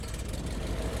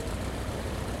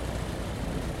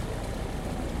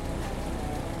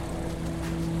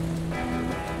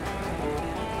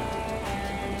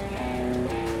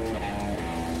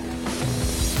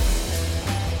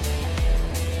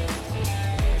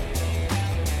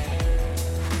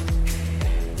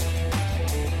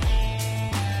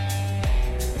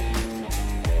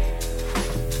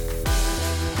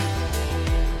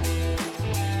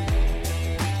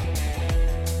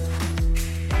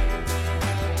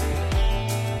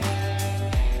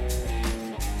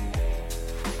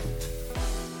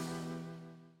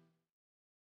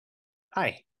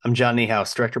Hi, I'm John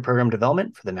Niehaus, Director of Program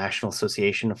Development for the National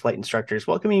Association of Flight Instructors,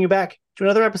 welcoming you back to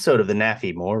another episode of the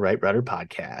NAFI More Right Rudder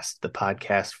podcast, the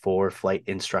podcast for flight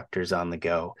instructors on the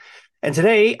go. And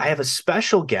today I have a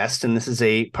special guest, and this is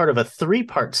a part of a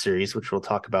three-part series, which we'll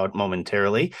talk about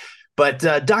momentarily. But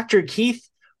Dr. Keith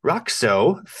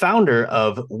Roxo, founder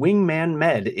of Wingman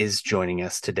Med, is joining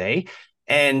us today.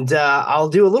 And I'll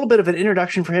do a little bit of an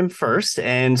introduction for him first.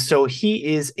 And so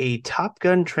he is a Top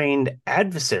Gun trained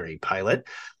adversary pilot.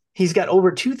 He's got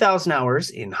over 2,000 hours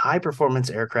in high performance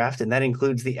aircraft, and that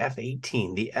includes the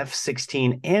F-18, the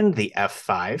F-16, and the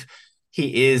F-5.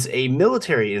 He is a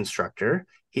military instructor.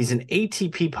 He's an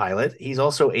ATP pilot. He's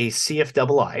also a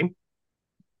CFII.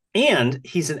 And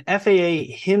he's an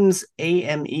FAA HIMSS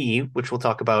AME, which we'll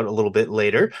talk about a little bit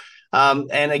later.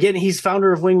 And again, he's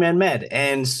founder of Wingman Med.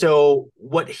 And so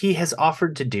what he has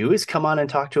offered to do is come on and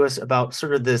talk to us about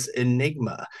sort of this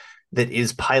enigma that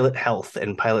is pilot health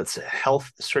and pilots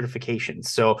health certifications.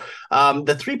 So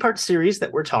the three-part series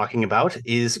that we're talking about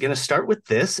is going to start with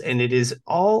this, and it is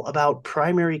all about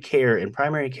primary care and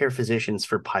primary care physicians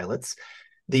for pilots.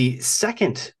 The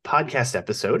second podcast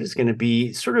episode is going to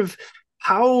be sort of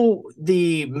how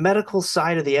the medical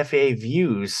side of the FAA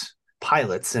views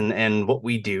pilots and what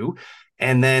we do.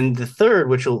 And then the third,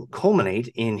 which will culminate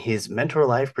in his Mentor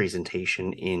Live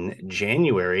presentation in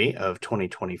January of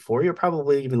 2024. You're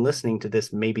probably even listening to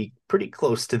this maybe pretty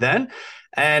close to then.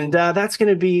 And that's going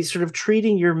to be sort of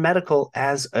treating your medical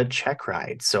as a check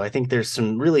ride. So I think there's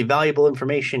some really valuable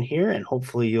information here, and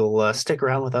hopefully you'll stick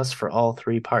around with us for all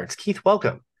three parts. Keith,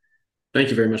 welcome. Thank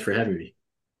you very much for having me.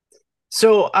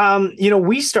 So,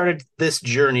 we started this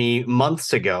journey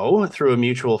months ago through a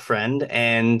mutual friend,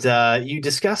 and you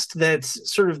discussed that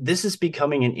sort of this is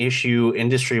becoming an issue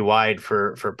industry wide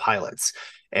for pilots,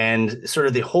 and sort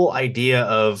of the whole idea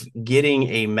of getting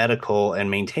a medical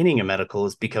and maintaining a medical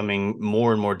is becoming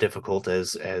more and more difficult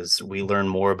as we learn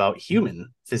more about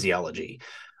human physiology.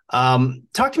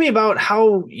 Talk to me about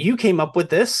how you came up with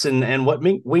this and what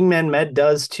Wingman Med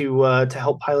does to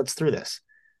help pilots through this.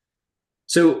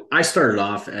 So I started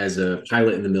off as a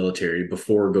pilot in the military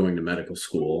before going to medical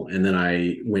school, and then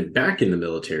I went back in the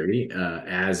military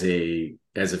as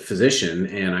a physician,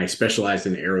 and I specialized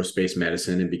in aerospace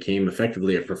medicine and became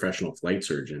effectively a professional flight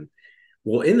surgeon.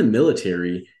 Well, in the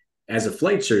military, as a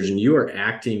flight surgeon, you are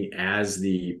acting as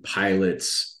the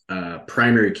pilot's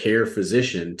primary care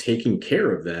physician, taking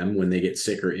care of them when they get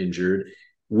sick or injured,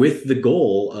 with the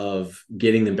goal of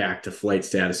getting them back to flight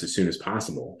status as soon as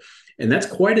possible. And that's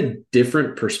quite a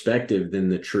different perspective than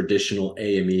the traditional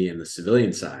AME in the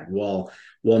civilian side. While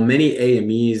many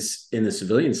AMEs in the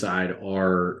civilian side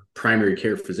are primary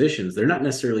care physicians, they're not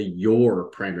necessarily your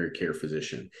primary care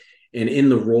physician. And in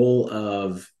the role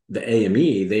of the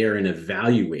AME, they are an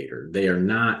evaluator. They are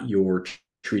not your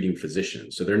treating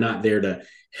physician. So they're not there to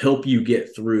help you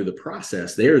get through the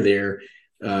process. They're there,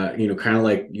 kind of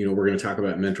like, we're going to talk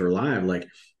about Mentor Live, like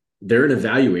they're an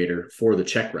evaluator for the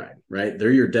check ride, right? They're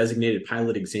your designated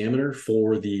pilot examiner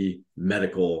for the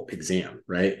medical exam,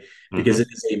 right? Because Mm-hmm. it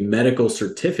is a medical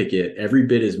certificate every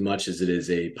bit as much as it is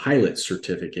a pilot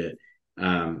certificate.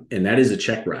 And that is a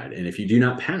check ride. And if you do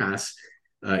not pass,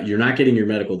 you're not getting your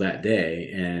medical that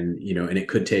day. And it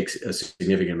could take a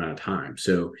significant amount of time.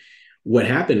 So what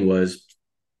happened was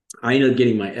I ended up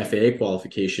getting my FAA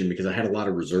qualification because I had a lot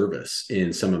of reservists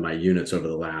in some of my units over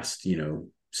the last,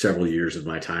 several years of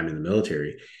my time in the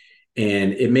military.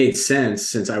 And it made sense,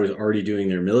 since I was already doing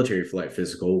their military flight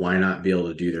physical, why not be able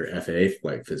to do their FAA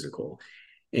flight physical?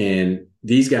 And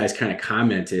these guys kind of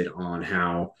commented on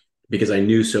how, because I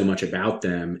knew so much about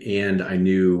them and I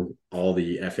knew all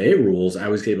the FAA rules, I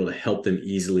was able to help them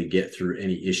easily get through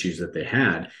any issues that they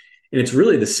had. And it's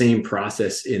really the same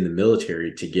process in the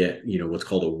military to get, what's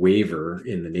called a waiver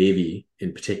in the Navy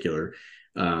in particular,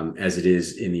 as it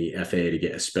is in the FAA to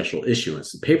get a special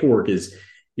issuance. The paperwork is,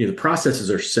 the processes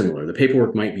are similar. The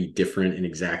paperwork might be different in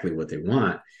exactly what they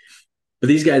want. But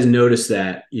these guys noticed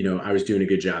that, I was doing a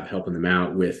good job helping them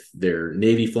out with their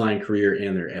Navy flying career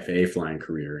and their FAA flying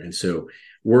career. And so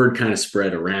word kind of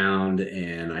spread around,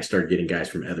 and I started getting guys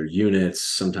from other units,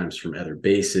 sometimes from other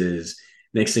bases.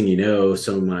 Next thing you know,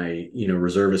 some of my,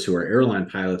 reservists who are airline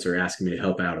pilots are asking me to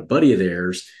help out a buddy of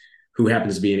theirs who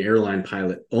happens to be an airline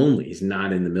pilot only. He's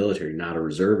not in the military, not a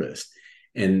reservist.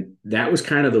 And that was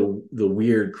kind of the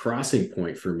weird crossing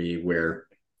point for me, where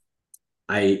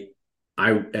I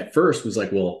at first was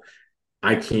like, well,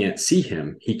 I can't see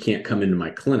him. He can't come into my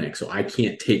clinic, so I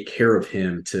can't take care of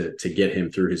him to get him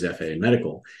through his FAA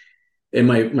medical. And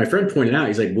my friend pointed out,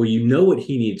 he's like, well, you know what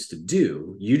he needs to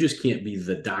do. You just can't be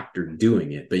the doctor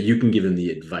doing it, but you can give him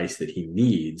the advice that he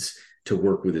needs to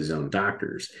work with his own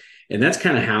doctors. And that's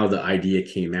kind of how the idea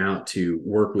came out to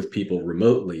work with people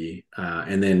remotely.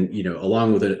 And then,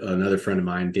 along with another friend of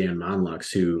mine, Dan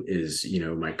Monlux, who is,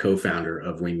 my co-founder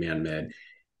of Wingman Med,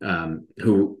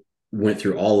 who went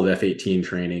through all of F-18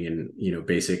 training and,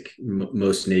 basic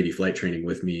most Navy flight training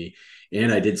with me.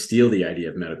 And I did steal the idea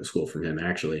of medical school from him,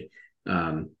 actually.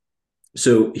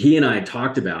 So he and I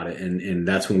talked about it, and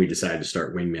that's when we decided to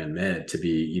start Wingman Med to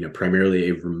be, primarily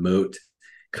a remote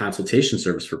consultation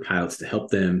service for pilots to help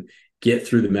them get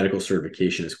through the medical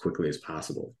certification as quickly as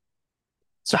possible.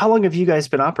 So how long have you guys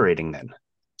been operating then?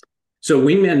 So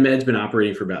Wingman Med's been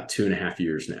operating for about 2.5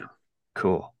 years now.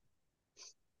 Cool.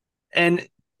 And,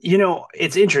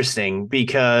 it's interesting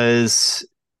because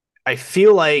I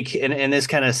feel like, and this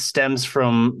kind of stems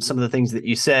from some of the things that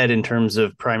you said in terms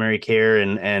of primary care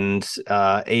and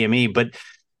AME, but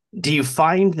do you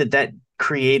find that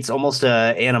creates almost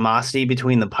a animosity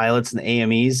between the pilots and the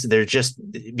AMEs? They're just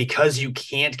because you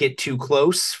can't get too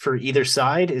close for either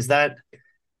side. Is that?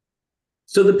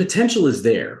 So the potential is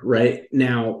there, right?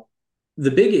 Now, the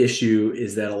big issue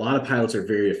is that a lot of pilots are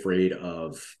very afraid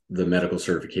of the medical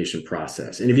certification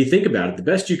process. And if you think about it, the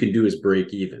best you can do is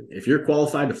break even. If you're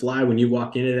qualified to fly when you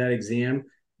walk into that exam,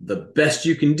 the best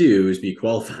you can do is be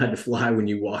qualified to fly when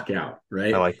you walk out,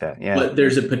 right? I like that. Yeah. But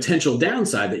there's a potential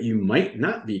downside that you might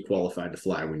not be qualified to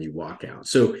fly when you walk out.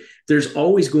 So there's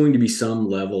always going to be some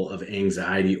level of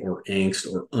anxiety or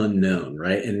angst or unknown,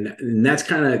 right? And that's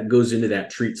kind of goes into that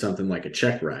treat something like a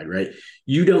check ride, right?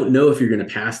 You don't know if you're going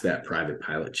to pass that private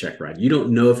pilot check ride. You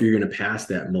don't know if you're going to pass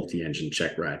that multi-engine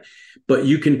check ride, but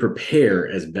you can prepare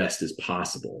as best as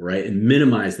possible, right? And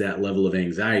minimize that level of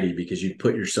anxiety because you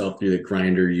put yourself through the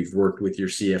grinder. You've worked with your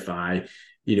CFI,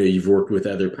 you've worked with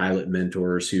other pilot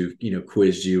mentors who,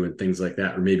 quizzed you and things like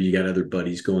that. Or maybe you got other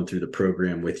buddies going through the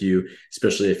program with you,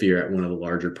 especially if you're at one of the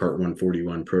larger Part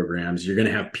 141 programs. You're going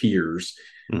to have peers.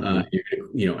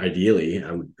 Mm-hmm. Ideally,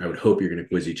 I would hope you're going to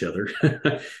quiz each other.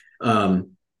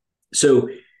 So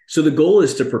the goal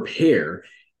is to prepare,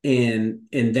 and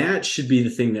that should be the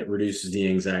thing that reduces the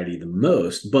anxiety the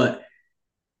most. But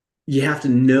you have to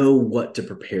know what to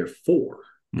prepare for.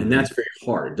 And that's very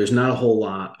hard. There's not a whole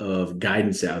lot of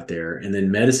guidance out there. And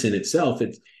then medicine itself,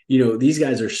 it's, these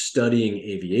guys are studying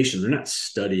aviation. They're not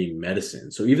studying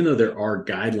medicine. So even though there are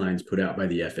guidelines put out by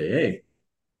the FAA,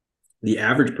 the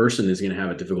average person is going to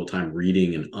have a difficult time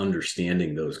reading and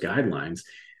understanding those guidelines.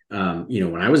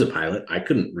 When I was a pilot, I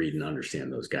couldn't read and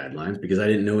understand those guidelines because I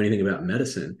didn't know anything about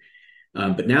medicine.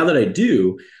 But now that I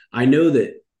do, I know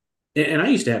that. And I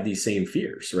used to have these same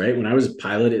fears, right? When I was a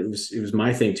pilot, it was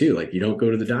my thing too. Like, you don't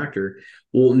go to the doctor.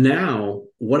 Well, now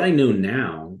what I know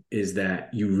now is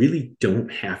that you really don't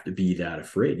have to be that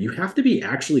afraid. You have to be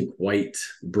actually quite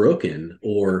broken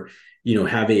or,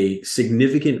 have a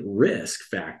significant risk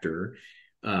factor.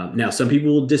 Now, some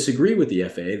people will disagree with the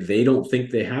FAA. They don't think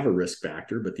they have a risk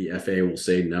factor, but the FAA will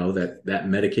say, no, that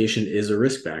medication is a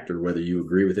risk factor, whether you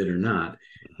agree with it or not.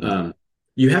 Mm-hmm.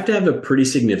 You have to have a pretty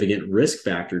significant risk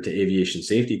factor to aviation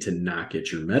safety to not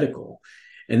get your medical.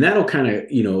 And that'll kind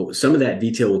of, some of that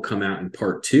detail will come out in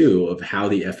part 2 of how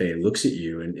the FAA looks at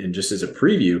you. And just as a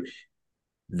preview,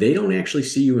 they don't actually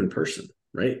see you in person,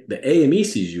 right? The AME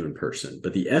sees you in person,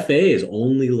 but the FAA is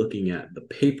only looking at the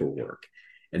paperwork.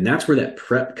 And that's where that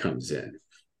prep comes in.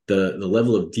 The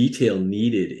level of detail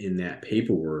needed in that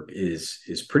paperwork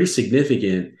is pretty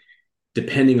significant.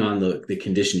 Depending on the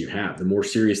condition you have. The more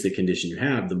serious the condition you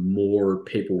have, the more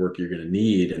paperwork you're going to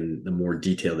need and the more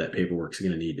detailed that paperwork is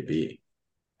going to need to be.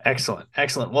 Excellent.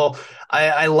 Well,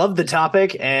 I love the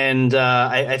topic, and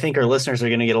I think our listeners are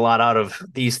going to get a lot out of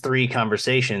these 3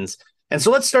 conversations. And so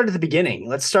let's start at the beginning.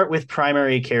 Let's start with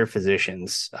primary care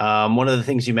physicians. One of the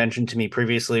things you mentioned to me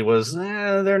previously was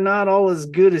they're not all as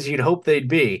good as you'd hope they'd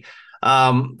be.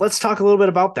 Let's talk a little bit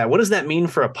about that. What does that mean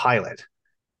for a pilot?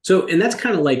 So, and that's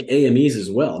kind of like AMEs as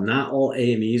well. Not all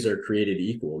AMEs are created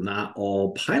equal. Not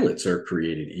all pilots are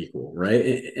created equal,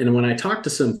 right? And when I talk to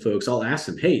some folks, I'll ask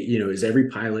them, hey, is every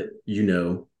pilot,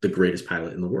 the greatest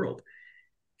pilot in the world?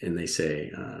 And they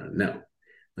say, no.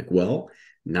 Like, well,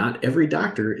 not every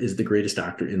doctor is the greatest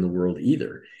doctor in the world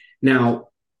either. Now,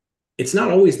 it's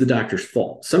not always the doctor's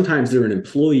fault. Sometimes they're an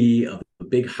employee of a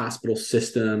big hospital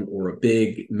system or a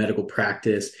big medical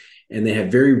practice, and they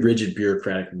have very rigid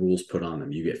bureaucratic rules put on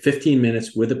them. You get 15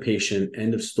 minutes with a patient,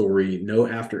 end of story, no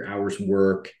after hours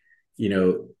work,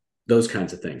 those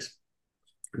kinds of things.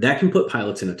 That can put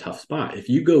pilots in a tough spot. If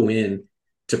you go in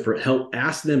to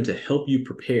ask them to help you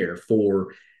prepare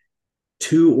for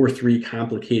 2 or 3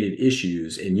 complicated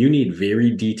issues, and you need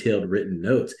very detailed written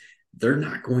notes, they're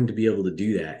not going to be able to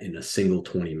do that in a single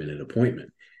 20-minute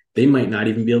appointment. They might not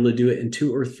even be able to do it in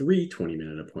 2 or 3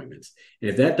 20-minute appointments. And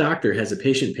if that doctor has a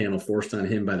patient panel forced on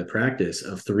him by the practice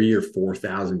of 3 or 4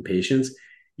 thousand patients,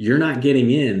 you're not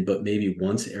getting in, but maybe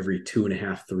once every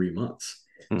 2.5, 3 months.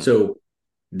 Hmm. So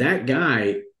that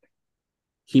guy,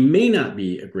 he may not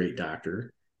be a great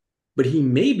doctor, but he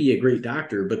may be a great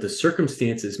doctor, but the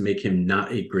circumstances make him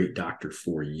not a great doctor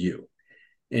for you.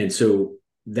 And so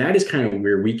that is kind of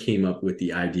where we came up with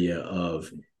the idea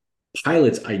of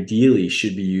pilots ideally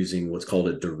should be using what's called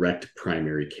a direct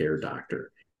primary care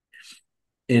doctor.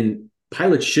 And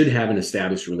pilots should have an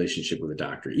established relationship with a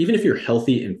doctor. Even if you're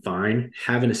healthy and fine,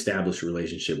 have an established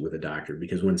relationship with a doctor,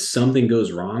 because when something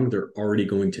goes wrong, they're already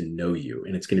going to know you,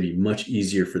 and it's going to be much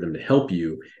easier for them to help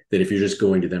you than if you're just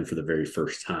going to them for the very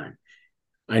first time.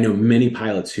 I know many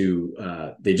pilots who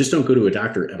they just don't go to a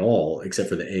doctor at all except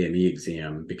for the AME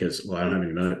exam because, well, I don't have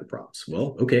any medical problems.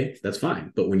 Well, okay, that's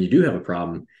fine. But when you do have a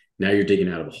problem, now you're digging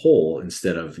out of a hole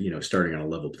instead of, starting on a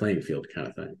level playing field kind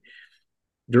of thing.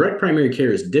 Direct primary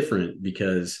care is different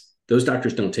because those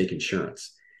doctors don't take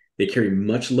insurance. They carry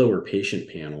much lower patient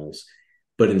panels,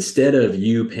 but instead of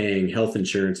you paying health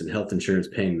insurance and health insurance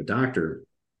paying the doctor,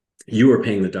 you are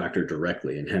paying the doctor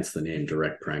directly, and hence the name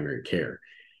direct primary care.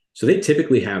 So they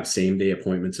typically have same day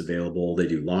appointments available. They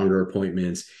do longer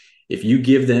appointments. If you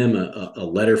give them a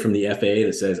letter from the FAA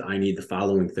that says, I need the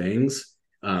following things,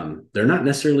 they're not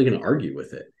necessarily going to argue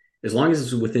with it. As long as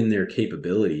it's within their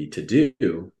capability to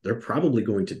do, they're probably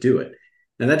going to do it.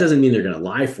 Now, that doesn't mean they're going to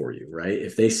lie for you, right?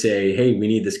 If they say, hey, we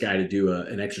need this guy to do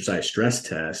an exercise stress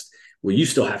test, well, you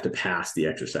still have to pass the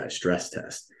exercise stress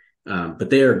test. But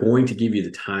they are going to give you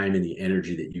the time and the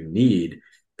energy that you need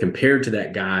compared to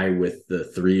that guy with the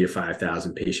 3 to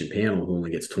 5,000 patient panel who only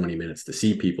gets 20 minutes to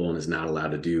see people and is not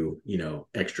allowed to do,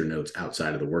 extra notes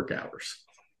outside of the work hours.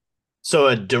 So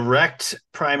a direct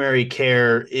primary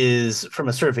care is, from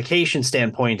a certification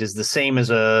standpoint, is the same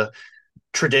as a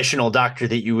traditional doctor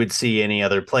that you would see any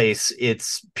other place.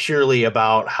 It's purely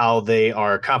about how they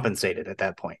are compensated at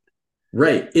that point.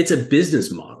 Right. It's a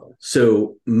business model.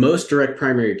 So most direct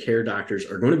primary care doctors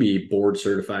are going to be board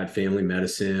certified family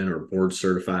medicine or board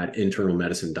certified internal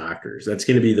medicine doctors. That's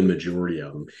going to be the majority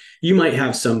of them. You might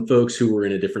have some folks who were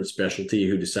in a different specialty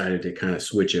who decided to kind of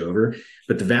switch over,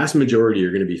 but the vast majority are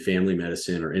going to be family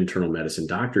medicine or internal medicine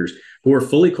doctors who are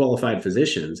fully qualified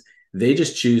physicians. They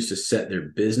just choose to set their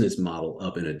business model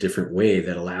up in a different way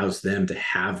that allows them to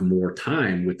have more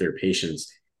time with their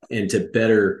patients and to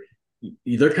better.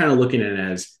 They're kind of looking at it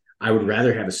as, I would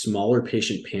rather have a smaller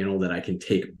patient panel that I can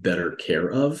take better care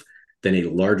of than a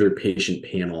larger patient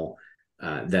panel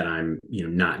that I'm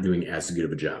not doing as good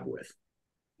of a job with.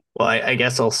 Well, I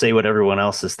guess I'll say what everyone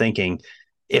else is thinking.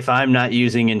 If I'm not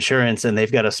using insurance and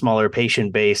they've got a smaller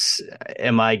patient base,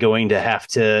 am I going to have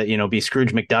to, be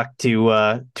Scrooge McDuck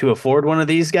to afford one of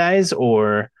these guys?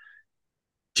 Or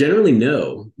Generally,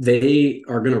 no. They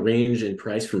are going to range in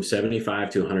price from $75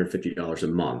 to $150 a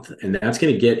month, and that's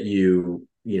going to get you,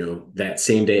 that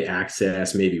same day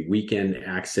access, maybe weekend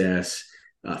access,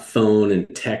 phone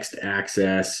and text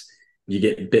access. You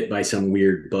get bit by some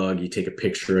weird bug, you take a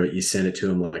picture of it, you send it to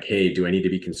them like, hey, do I need to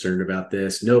be concerned about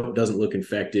this? Nope, it doesn't look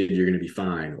infected. You're going to be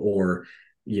fine. Or,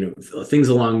 things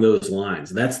along those lines.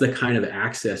 That's the kind of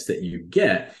access that you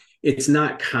get. It's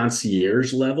not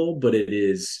concierge level, but it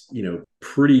is,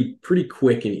 pretty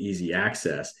quick and easy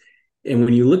access. And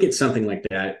when you look at something like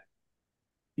that,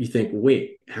 you think,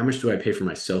 wait, how much do I pay for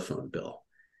my cell phone bill?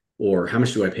 Or how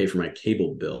much do I pay for my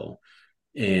cable bill?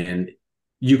 And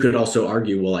you could also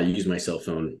argue, well, I use my cell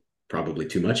phone probably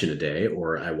too much in a day,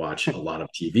 or I watch a lot of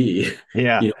TV,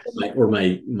 yeah,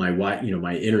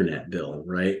 my internet bill,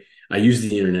 right? I use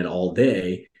the internet all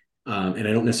day, and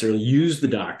I don't necessarily use the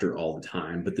doctor all the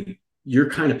time, but you're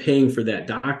kind of paying for that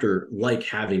doctor like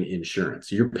having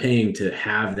insurance. You're paying to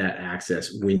have that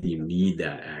access when you need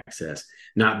that access,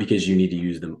 not because you need to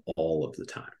use them all of the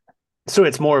time. so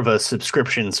it's more of a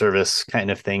subscription service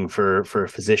kind of thing for a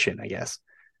physician, I guess.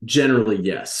 Generally,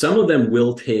 yes. Some of them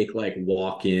will take like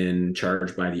walk in,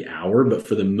 charge by the hour, but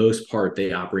for the most part,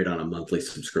 they operate on a monthly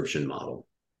subscription model.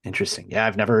 Interesting. Yeah,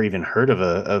 I've never even heard of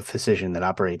a physician that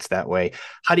operates that way.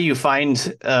 How do you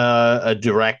find a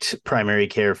direct primary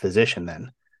care physician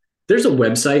then? There's a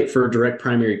website for direct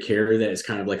primary care that is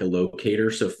kind of like a locator.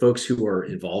 So folks who are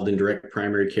involved in direct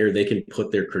primary care, they can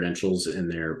put their credentials and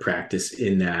their practice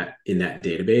in that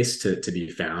database to be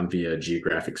found via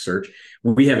geographic search.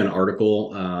 We have an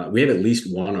article. We have at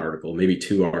least one article, maybe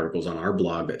 2 articles on our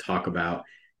blog that talk about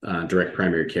direct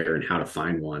primary care and how to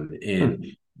find one. And Hmm.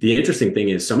 the interesting thing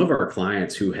is some of our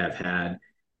clients who have had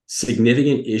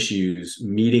significant issues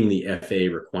meeting the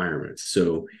FAA requirements.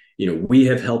 So, we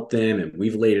have helped them and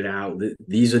we've laid it out.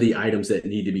 These are the items that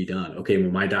need to be done. Okay, well,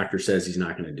 my doctor says he's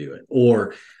not going to do it.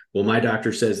 Or, well, my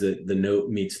doctor says that the note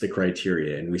meets the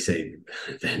criteria. And we say,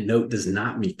 that note does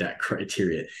not meet that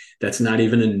criteria. That's not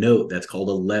even a note. That's called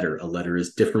a letter. A letter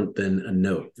is different than a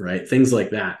note, right? Things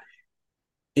like that.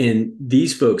 And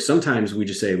these folks, sometimes we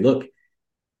just say, look,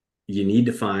 you need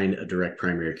to find a direct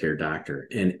primary care doctor.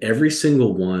 And every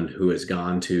single one who has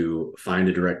gone to find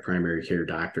a direct primary care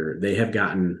doctor, they have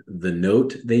gotten the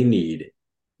note they need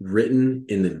written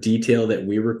in the detail that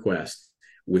we request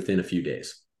within a few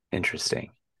days.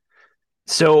 Interesting.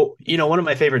 So, one of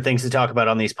my favorite things to talk about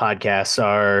on these podcasts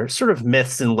are sort of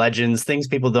myths and legends, things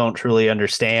people don't truly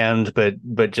understand,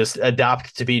 but just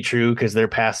adopt to be true because they're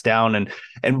passed down.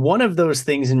 And one of those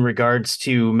things in regards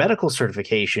to medical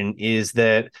certification is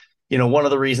that, one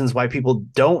of the reasons why people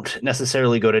don't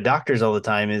necessarily go to doctors all the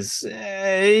time is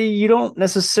you don't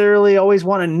necessarily always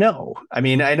want to know. I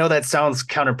mean, I know that sounds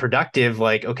counterproductive,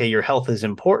 like, okay, your health is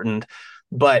important,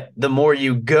 but the more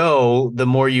you go, the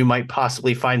more you might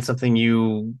possibly find something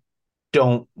you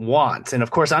don't want. And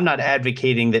of course, I'm not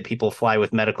advocating that people fly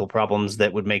with medical problems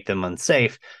that would make them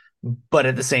unsafe. But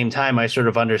at the same time, I sort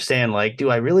of understand, like, do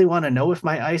I really want to know if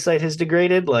my eyesight has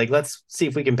degraded? Like, let's see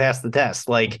if we can pass the test.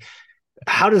 Like,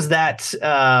 how does that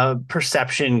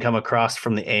perception come across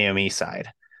from the AME side?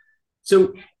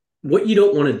 So what you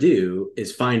don't want to do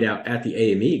is find out at the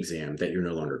AME exam that you're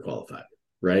no longer qualified,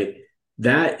 right?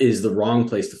 That is the wrong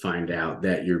place to find out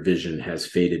that your vision has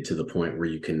faded to the point where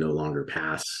you can no longer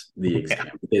pass the exam.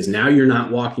 Yeah. Because now you're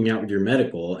not walking out with your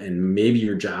medical and maybe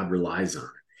your job relies on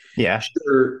it. Yeah.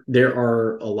 Sure, there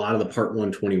are a lot of the Part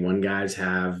 121 guys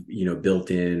have, built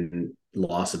in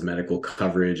loss of medical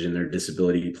coverage in their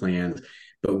disability plans,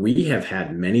 but we have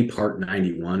had many Part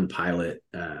 91 pilot,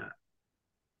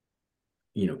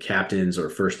 captains or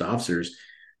first officers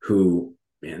who,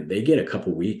 man, they get a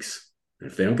couple weeks.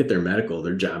 If they don't get their medical,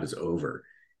 their job is over.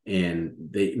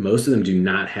 And most of them do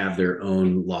not have their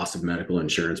own loss of medical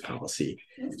insurance policy.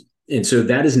 And so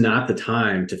that is not the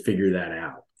time to figure that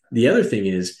out. The other thing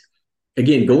is,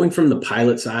 again, going from the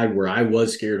pilot side where I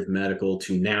was scared of medical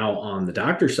to now on the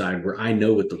doctor side where I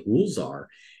know what the rules are,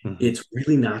 it's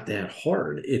really not that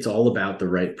hard. It's all about the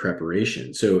right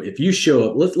preparation. So if you show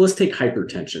up, let's take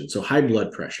hypertension, so high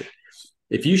blood pressure.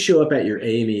 If you show up at your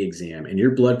AME exam and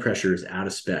your blood pressure is out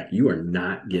of spec, you are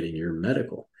not getting your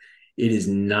medical. It is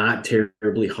not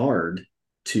terribly hard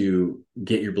to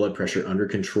get your blood pressure under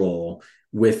control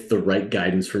with the right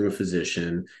guidance from a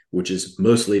physician, which is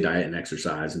mostly diet and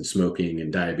exercise, and smoking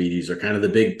and diabetes are kind of the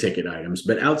big ticket items.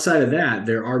 But outside of that,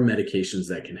 there are medications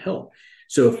that can help.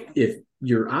 So if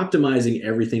you're optimizing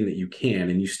everything that you can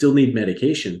and you still need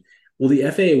medication, well, the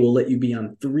FAA will let you be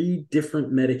on 3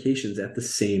 different medications at the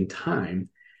same time,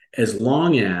 as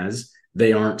long as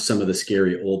they aren't some of the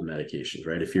scary old medications,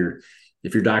 right? If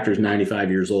your doctor's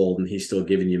 95 years old and he's still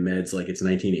giving you meds like it's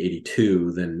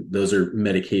 1982, then those are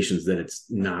medications that it's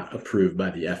not approved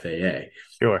by the FAA.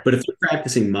 Sure. But if you're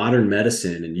practicing modern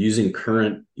medicine and using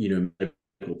current,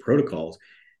 medical protocols,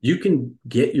 you can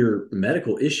get your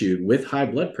medical issued with high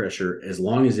blood pressure as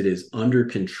long as it is under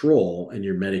control and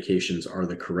your medications are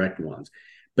the correct ones.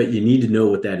 But you need to know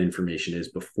what that information is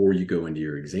before you go into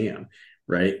your exam,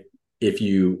 right? If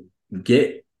you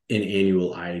get an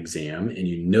annual eye exam and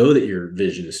you know that your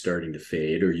vision is starting to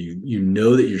fade, or you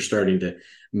know that you're starting to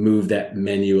move that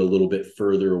menu a little bit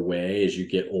further away as you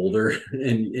get older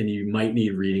and you might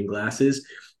need reading glasses,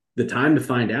 the time to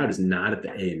find out is not at the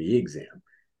AME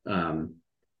exam.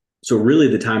 So really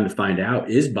the time to find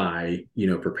out is by,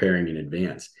 preparing in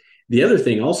advance. The other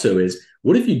thing also is,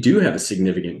 what if you do have a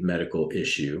significant medical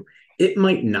issue? It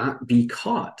might not be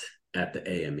caught at the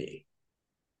AME.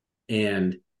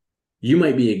 And you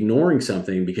might be ignoring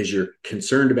something because you're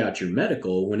concerned about your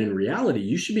medical, when in reality,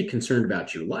 you should be concerned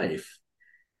about your life,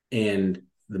 and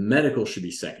the medical should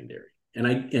be secondary. And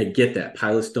I get that.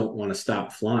 Pilots don't want to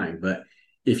stop flying, but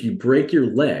if you break your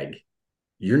leg,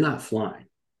 you're not flying.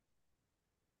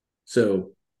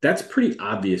 So that's pretty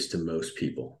obvious to most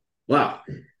people. Wow,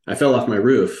 I fell off my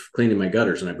roof cleaning my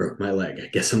gutters and I broke my leg. I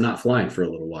guess I'm not flying for a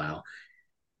little while.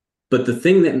 But the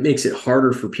thing that makes it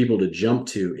harder for people to jump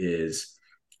to is,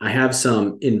 I have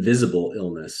some invisible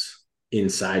illness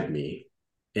inside me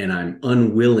and I'm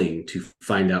unwilling to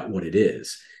find out what it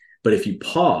is. But if you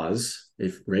pause,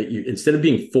 instead of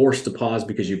being forced to pause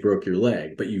because you broke your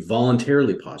leg, but you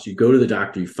voluntarily pause, you go to the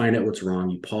doctor, you find out what's wrong,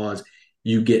 you pause,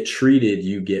 you get treated,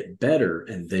 you get better,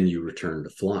 and then you return to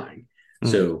flying.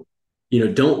 So,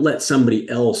 don't let somebody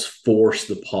else force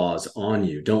the pause on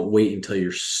you. Don't wait until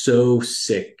you're so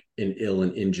sick and ill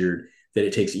and injured that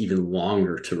it takes even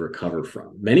longer to recover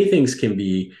from. Many things can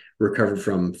be recovered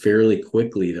from fairly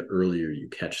quickly the earlier you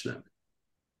catch them.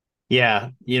 Yeah,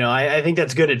 I think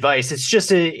that's good advice. It's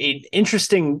just a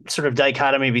interesting sort of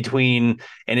dichotomy between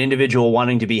an individual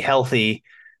wanting to be healthy,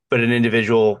 but an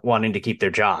individual wanting to keep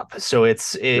their job. So Right.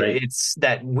 it's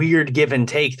that weird give and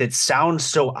take that sounds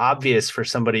so obvious for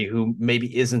somebody who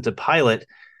maybe isn't a pilot,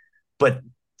 but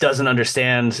doesn't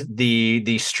understand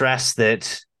the stress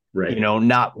that Right.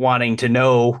 not wanting to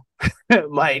know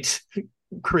might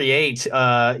create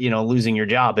losing your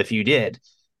job if you did.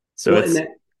 So Well, it's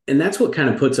and that's what kind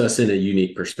of puts us in a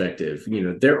unique perspective.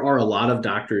 There are a lot of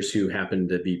doctors who happen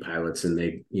to be pilots and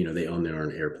they own their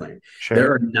own airplane. There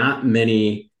sure. are not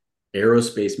many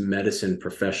aerospace medicine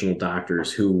professional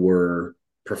doctors who were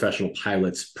professional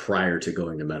pilots prior to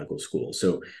going to medical school.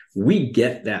 So we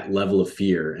get that level of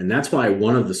fear. And that's why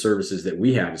one of the services that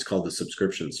we have is called the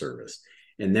subscription service.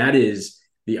 And that is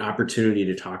the opportunity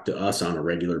to talk to us on a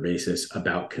regular basis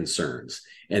about concerns.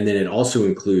 And then it also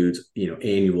includes,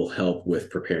 annual help with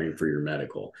preparing for your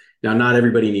medical. Now, not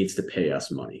everybody needs to pay us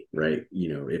money, right?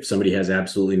 If somebody has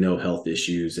absolutely no health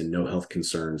issues and no health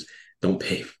concerns, don't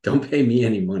pay me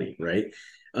any money, right?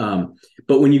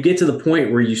 But when you get to the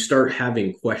point where you start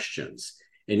having questions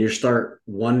and you start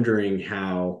wondering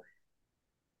how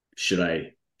should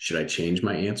I change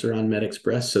my answer on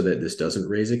MedExpress so that this doesn't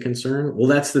raise a concern? Well,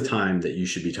 that's the time that you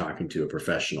should be talking to a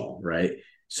professional, right?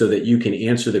 So that you can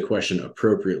answer the question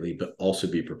appropriately, but also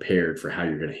be prepared for how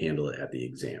you're going to handle it at the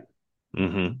exam.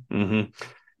 Mm-hmm.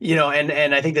 Mm-hmm.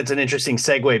 And I think that's an interesting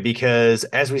segue because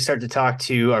as we start to talk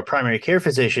to our primary care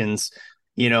physicians,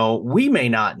 we may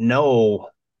not know,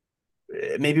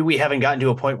 maybe we haven't gotten to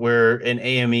a point where an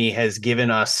AME has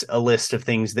given us a list of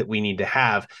things that we need to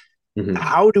have. Mm-hmm.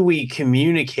 How do we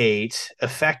communicate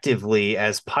effectively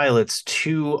as pilots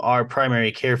to our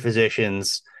primary care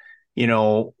physicians,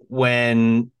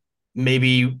 when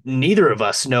maybe neither of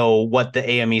us know what the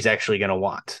AME is actually going to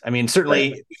want? I mean, Right.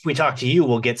 certainly if we talk to you,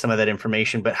 we'll get some of that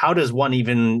information, but how does one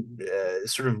even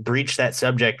sort of breach that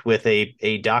subject with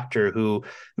a doctor who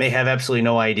may have absolutely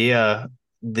no idea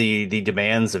the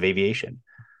demands of aviation?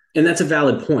 And that's a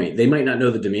valid point. They might not know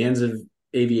the demands of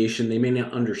aviation. They may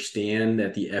not understand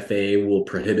that the FAA will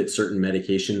prohibit certain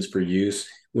medications for use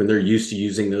when they're used to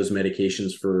using those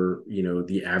medications for,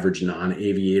 the average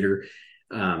non-aviator.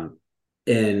 Um,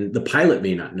 and the pilot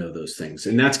may not know those things.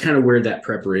 And that's kind of where that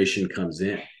preparation comes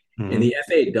in. And Mm-hmm. the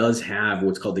FAA does have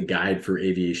what's called the Guide for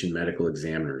Aviation Medical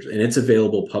Examiners, and it's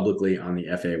available publicly on the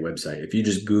FAA website. If you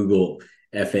just Google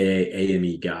FAA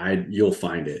AME Guide, you'll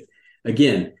find it.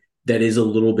 Again, that is a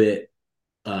little bit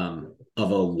of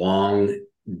a long,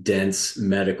 dense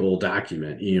medical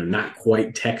document, not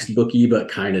quite textbooky, but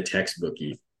kind of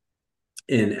textbooky.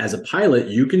 And as a pilot,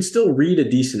 you can still read a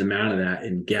decent amount of that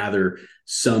and gather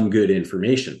some good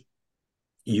information.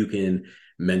 You can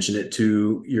mention it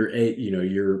to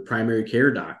your primary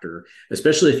care doctor,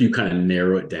 especially if you kind of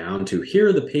narrow it down to here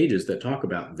are the pages that talk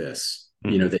about this,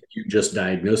 Mm-hmm. that you just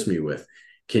diagnosed me with.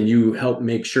 Can you help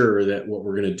make sure that what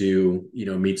we're going to do,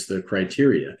 meets the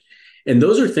criteria? And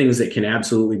those are things that can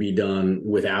absolutely be done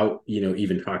without,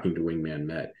 even talking to Wingman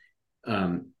Med.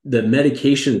 The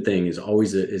medication thing is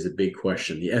always is a big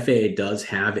question. The FAA does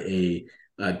have a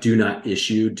do not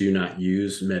issue, do not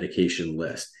use medication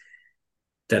list.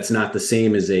 That's not the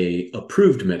same as a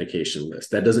approved medication list.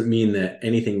 That doesn't mean that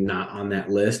anything not on that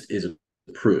list is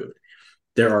approved.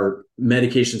 There are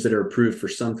medications that are approved for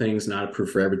some things, not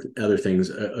approved for other things.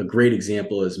 A great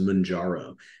example is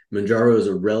Mounjaro. Mounjaro is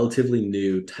a relatively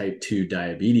new type 2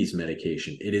 diabetes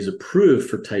medication. It is approved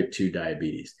for type 2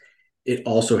 diabetes. It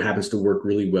also happens to work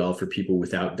really well for people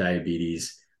without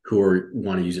diabetes who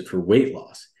want to use it for weight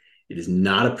loss. It is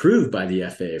not approved by the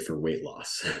FAA for weight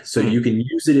loss. So you can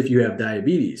use it if you have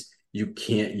diabetes. You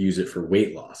can't use it for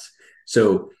weight loss.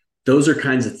 So those are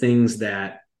kinds of things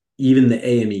that even the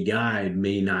AME guide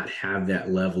may not have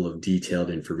that level of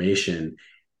detailed information.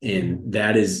 And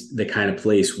that is the kind of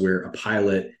place where a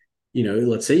pilot,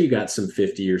 let's say you got some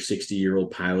 50 or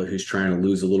 60-year-old pilot who's trying to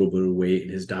lose a little bit of weight,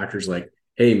 and his doctor's like,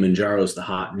 hey, Mounjaro is the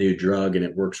hot new drug and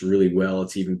it works really well.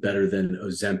 It's even better than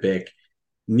Ozempic.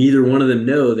 Neither one of them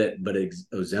know that, but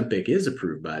Ozempic is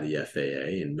approved by the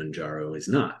FAA and Mounjaro is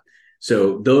not.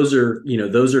 So those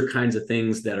are kinds of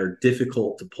things that are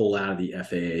difficult to pull out of the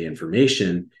FAA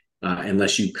information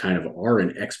unless you kind of are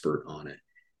an expert on it.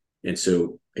 And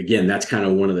so again, that's kind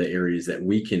of one of the areas that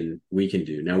we can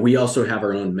do. Now we also have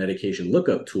our own medication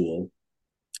lookup tool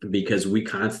because we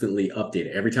constantly update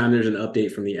it. Every time there's an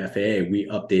update from the FAA, we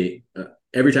update.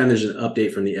 Every time there's an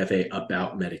update from the FAA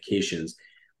about medications,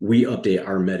 we update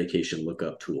our medication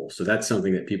lookup tool. So that's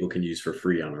something that people can use for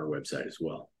free on our website as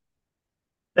well.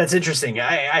 That's interesting.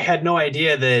 I had no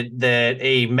idea that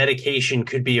a medication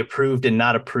could be approved and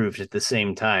not approved at the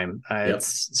same time. Yep.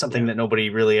 It's something Yeah. that nobody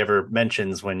really ever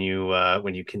mentions when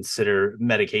you consider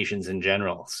medications in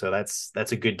general. So that's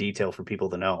a good detail for people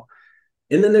to know.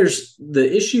 And then there's the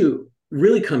issue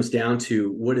really comes down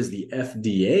to what is the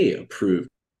FDA approved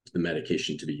the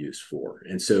medication to be used for.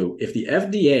 And so if the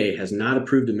FDA has not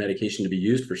approved a medication to be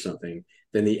used for something,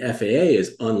 then the FAA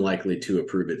is unlikely to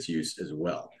approve its use as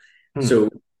well. Hmm. So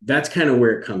that's kind of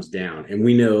where it comes down. And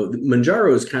we know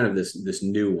Manjaro is kind of this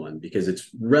new one because it's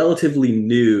relatively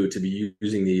new to be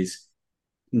using these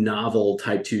novel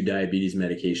type 2 diabetes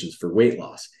medications for weight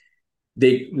loss.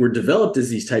 They were developed as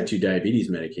these type 2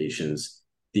 diabetes medications.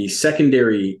 The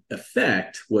secondary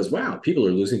effect was, wow, people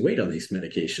are losing weight on these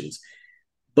medications.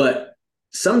 But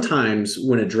sometimes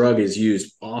when a drug is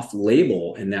used off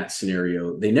label in that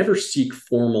scenario, they never seek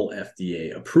formal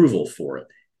FDA approval for it.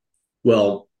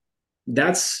 Well,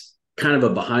 that's kind of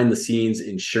a behind the scenes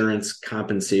insurance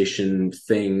compensation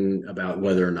thing about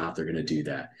whether or not they're going to do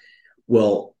that.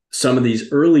 Well, some of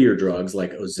these earlier drugs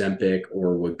like Ozempic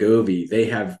or Wegovy, they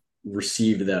have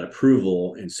received that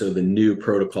approval. And so the new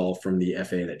protocol from the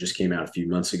FAA that just came out a few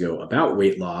months ago about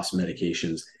weight loss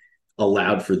medications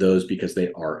allowed for those because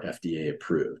they are FDA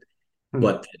approved. Hmm.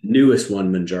 But the newest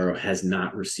one, Manjaro, has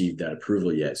not received that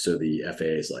approval yet. So the FAA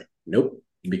is like, nope,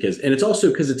 because, and it's also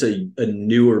because it's a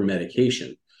newer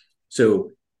medication.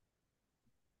 So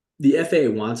the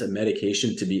FAA wants a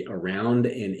medication to be around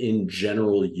and in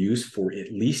general use for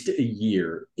at least a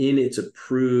year in its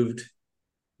approved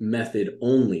method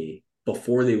only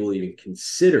before they will even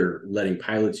consider letting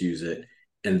pilots use it.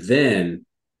 And then,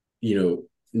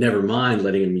 never mind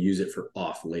letting them use it for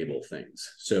off-label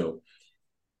things. So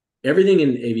everything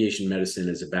in aviation medicine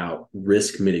is about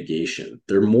risk mitigation.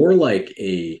 They're more like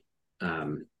the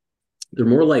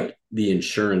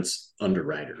insurance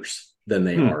underwriters than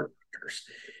they Hmm. are doctors.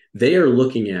 They are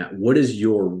looking at what is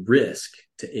your risk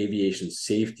to aviation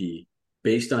safety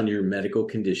based on your medical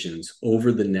conditions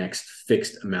over the next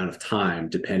fixed amount of time,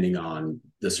 depending on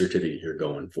the certificate you're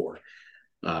going for.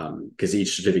 Because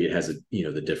each certificate has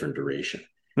the different duration.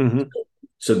 Mm-hmm.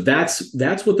 So that's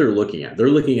what they're looking at. They're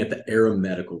looking at the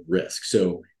aeromedical risk.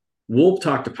 So we'll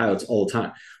talk to pilots all the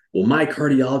time. Well, my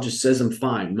cardiologist says I'm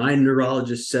fine. My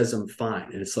neurologist says I'm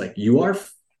fine. And it's like, you are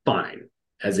fine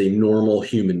as a normal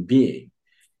human being.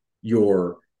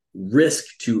 Your risk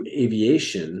to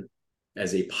aviation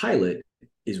as a pilot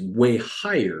is way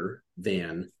higher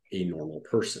than a normal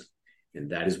person.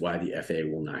 And that is why the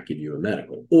FAA will not give you a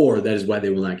medical, or that is why they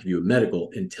will not give you a medical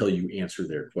until you answer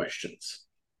their questions.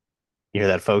 You hear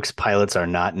that, folks? Pilots are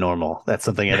not normal. That's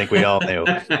something I think we all knew.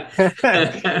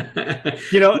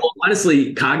 You know, Well,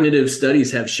 honestly, cognitive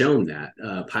studies have shown that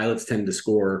pilots tend to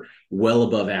score well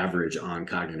above average on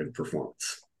cognitive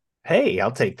performance. hey,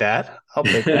 I'll take that. I'll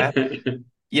take that.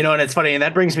 And it's funny, and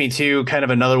that brings me to kind of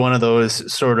another one of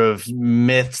those sort of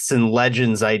myths and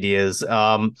legends ideas.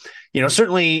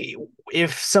 Certainly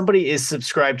if somebody is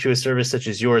subscribed to a service such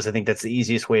as yours, I think that's the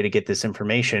easiest way to get this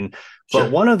information. But Sure.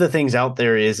 one of the things out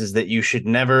there is that you should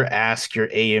never ask your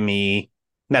AME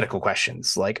medical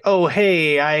questions like, oh,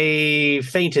 hey, I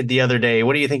fainted the other day.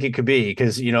 What do you think it could be?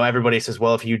 Because, everybody says,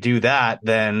 well, if you do that,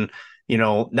 then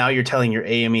now you're telling your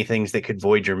AME things that could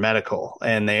void your medical.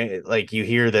 And you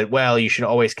hear that, well, you should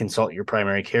always consult your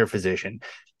primary care physician.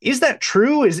 Is that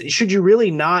true? Should you really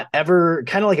not ever,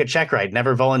 kind of like a check ride,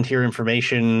 never volunteer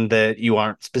information that you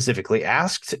aren't specifically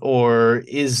asked? Or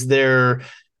is there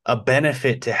a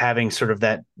benefit to having sort of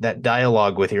that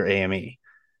dialogue with your AME?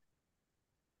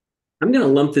 I'm going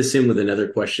to lump this in with another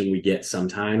question we get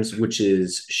sometimes, which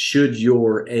is, should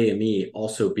your AME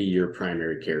also be your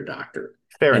primary care doctor?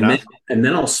 Fair And then enough. and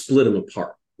then I'll split them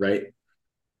apart, right?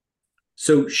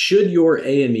 So should your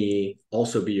AME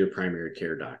also be your primary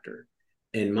care doctor?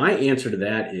 And my answer to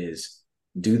that is,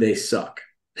 do they suck?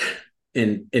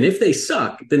 And if they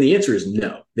suck, then the answer is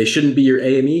no. They shouldn't be your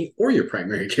AME or your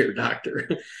primary care doctor.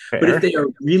 But if Fair. they are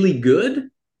really good,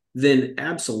 then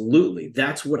absolutely.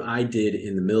 That's what I did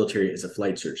in the military as a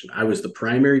flight surgeon. I was the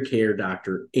primary care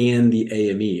doctor and the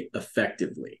AME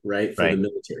effectively, right, for the Right.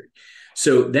 military.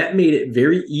 So that made it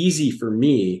very easy for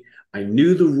me. I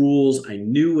knew the rules. I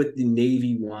knew what the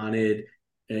Navy wanted.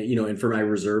 And for my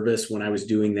reservists, when I was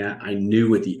doing that, I knew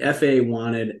what the FAA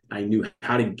wanted. I knew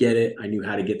how to get it. I knew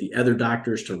how to get the other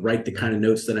doctors to write the kind of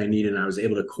notes that I needed. And I was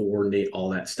able to coordinate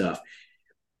all that stuff.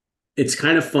 It's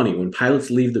kind of funny when pilots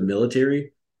leave the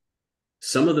military,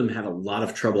 some of them have a lot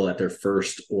of trouble at their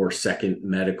first or second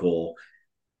medical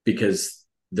because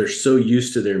they're so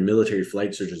used to their military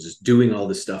flight surgeons just doing all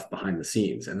this stuff behind the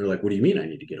scenes. And they're like, what do you mean I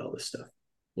need to get all this stuff?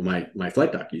 Well, my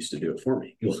flight doc used to do it for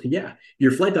me. Well, yeah,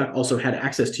 your flight doc also had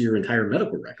access to your entire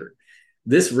medical record.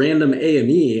 This random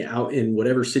AME out in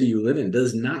whatever city you live in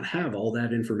does not have all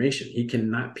that information. He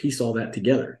cannot piece all that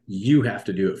together. You have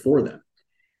to do it for them.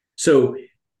 So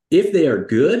if they are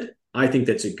good, I think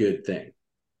that's a good thing.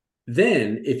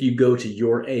 Then if you go to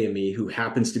your AME, who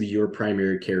happens to be your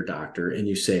primary care doctor, and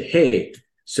you say, hey,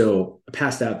 so I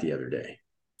passed out the other day,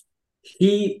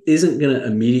 he isn't going to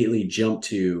immediately jump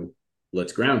to,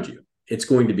 let's ground you. It's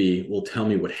going to be, well, tell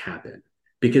me what happened.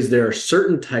 Because there are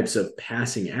certain types of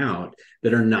passing out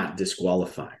that are not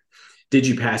disqualifying. Did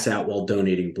you pass out while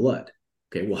donating blood?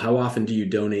 Okay, well, how often do you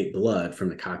donate blood from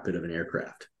the cockpit of an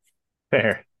aircraft?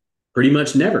 Fair. Pretty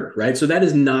much never, right? So that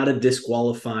is not a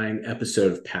disqualifying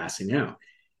episode of passing out.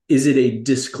 Is it a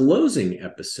disclosing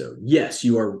episode? Yes,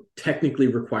 you are technically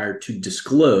required to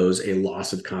disclose a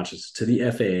loss of consciousness to the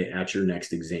FAA at your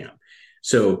next exam.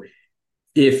 So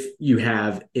if you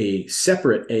have a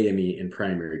separate AME in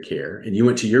primary care and you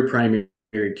went to your primary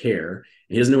care and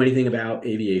he doesn't know anything about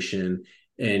aviation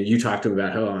and you talk to him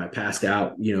about, oh, I passed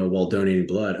out, while donating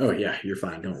blood. Oh yeah, you're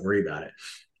fine. Don't worry about it.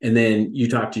 And then you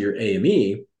talk to your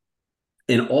AME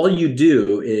and all you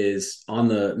do is on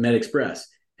the Med Express,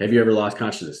 have you ever lost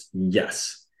consciousness?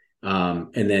 Yes.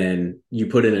 And then you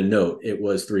put in a note, it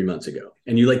was 3 months ago.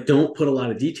 And you don't put a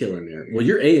lot of detail in there. Well,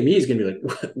 your AME is going to be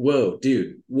like, whoa,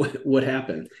 dude, what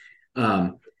happened?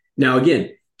 Now,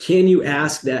 again, can you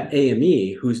ask that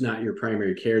AME who's not your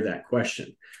primary care that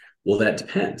question? Well, that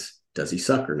depends. Does he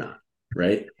suck or not?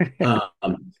 Right?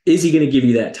 Is he going to give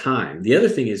you that time? The other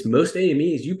thing is most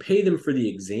AMEs, you pay them for the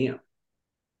exam.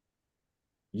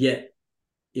 Yet,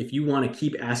 if you want to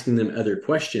keep asking them other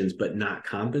questions but not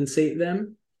compensate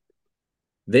them,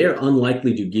 they are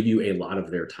unlikely to give you a lot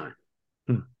of their time.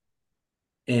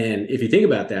 And if you think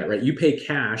about that, right, you pay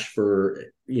cash for,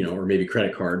 or maybe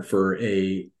credit card for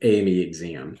a AME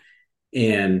exam.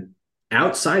 And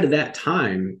outside of that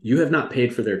time, you have not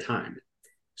paid for their time.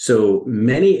 So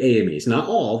many AMEs, not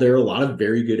all, there are a lot of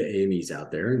very good AMEs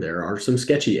out there. There are some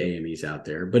sketchy AMEs out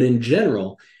there. But in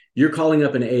general, you're calling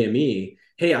up an AME,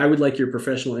 hey, I would like your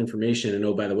professional information. And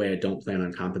oh, by the way, I don't plan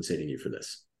on compensating you for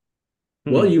this.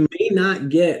 Well, you may not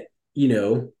get,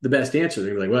 the best answer.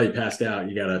 They're like, well, you passed out.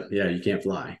 You can't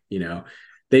fly.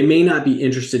 They may not be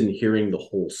interested in hearing the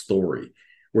whole story.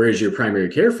 Whereas your primary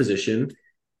care physician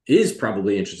is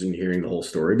probably interested in hearing the whole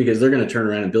story because they're going to turn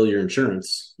around and bill your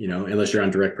insurance, unless you're on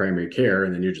direct primary care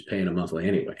and then you're just paying a monthly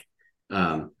anyway.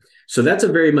 So that's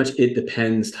a very much it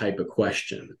depends type of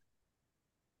question.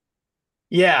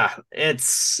 Yeah,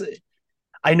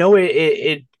 I know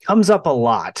it comes up a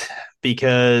lot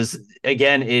because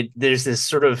again, there's this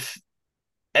sort of,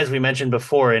 as we mentioned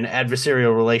before, an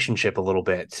adversarial relationship a little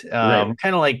bit, Right.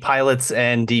 kind of like pilots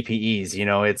and DPEs.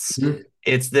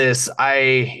 It's this,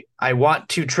 I want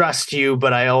to trust you,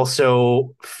 but I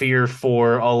also fear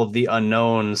for all of the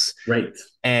unknowns. Right.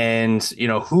 And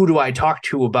who do I talk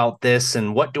to about this,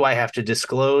 and what do I have to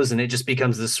disclose? And it just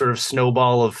becomes this sort of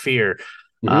snowball of fear.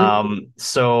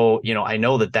 So I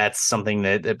know that's something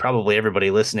that probably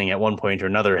everybody listening at one point or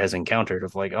another has encountered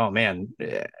of like, oh man,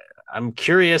 I'm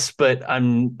curious, but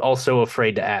I'm also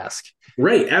afraid to ask.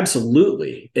 Right,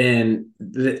 absolutely. And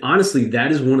honestly,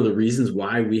 that is one of the reasons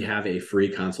why we have a free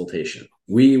consultation.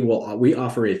 We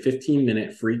offer a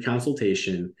 15-minute free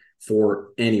consultation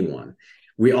for anyone.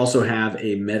 We also have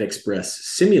a MedExpress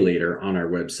simulator on our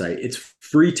website. It's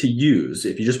free to use.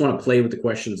 If you just want to play with the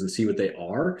questions and see what they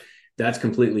are, that's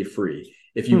completely free.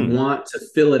 If you want to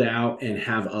fill it out and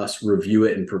have us review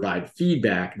it and provide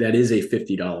feedback, that is a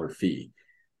 $50 fee.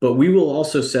 But we will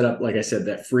also set up, like I said,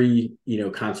 that free,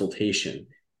 consultation.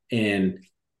 And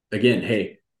again,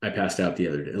 hey, I passed out the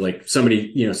other day. Like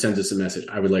somebody, sends us a message.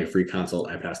 I would like a free consult.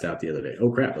 I passed out the other day.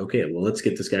 Oh crap. Okay. Well, let's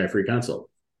get this guy a free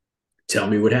consult. Tell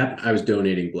me what happened. I was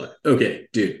donating blood. Okay,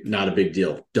 dude, not a big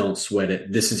deal. Don't sweat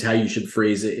it. This is how you should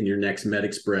phrase it in your next Med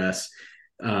Express.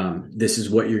 This is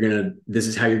how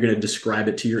you're gonna describe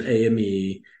it to your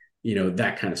AME,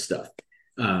 that kind of stuff.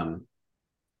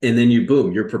 And then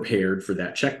you're prepared for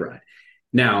that check ride.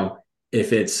 Now,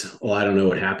 if it's, I don't know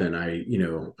what happened.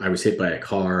 I was hit by a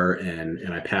car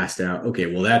and I passed out. Okay,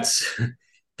 well that's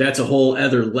a whole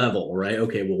other level, right?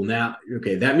 Okay, well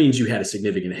that means you had a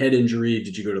significant head injury.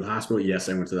 Did you go to the hospital? Yes,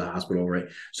 I went to the hospital, right?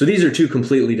 So these are two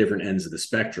completely different ends of the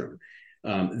spectrum.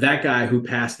 That guy who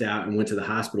passed out and went to the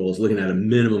hospital is looking at a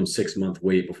minimum 6-month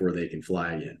wait before they can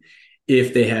fly again.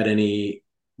 If they had any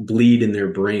bleed in their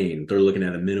brain, they're looking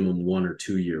at a minimum 1 or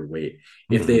 2 year wait.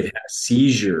 If they've Mhm. had a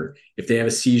seizure, if they have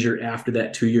a seizure after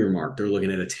that 2 year mark, they're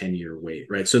looking at a 10 year wait,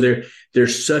 right? So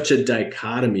there's such a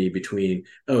dichotomy between,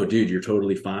 oh, dude, you're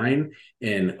totally fine,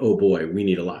 and oh boy, we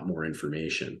need a lot more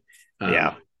information.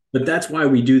 Yeah, But that's why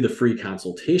we do the free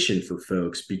consultation for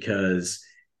folks, because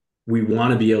we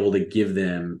want to be able to give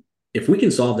them, if we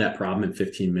can solve that problem in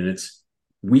 15 minutes,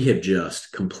 we have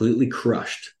just completely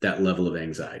crushed that level of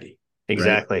anxiety, right?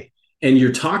 exactly. And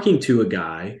you're talking to a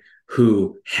guy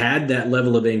who had that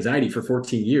level of anxiety for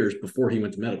 14 years before he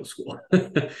went to medical school.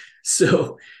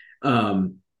 So,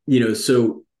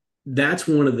 so that's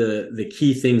one of the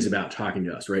key things about talking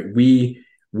to us, right?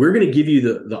 We're going to give you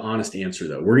the honest answer,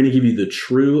 though. We're going to give you the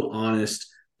true, honest,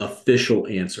 official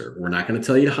answer. We're not going to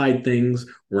tell you to hide things.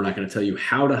 We're not going to tell you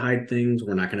how to hide things.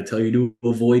 We're not going to tell you to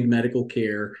avoid medical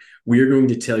care. We are going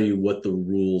to tell you what the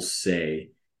rules say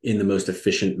in the most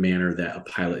efficient manner that a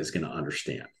pilot is going to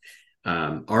understand.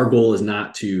 Our goal is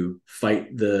not to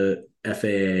fight the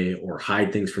FAA or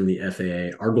hide things from the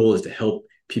FAA. Our goal is to help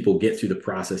people get through the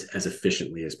process as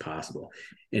efficiently as possible.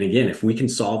 And again, if we can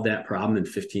solve that problem in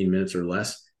 15 minutes or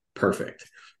less, perfect.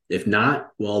 If not,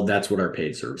 well, that's what our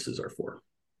paid services are for.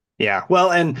 Yeah,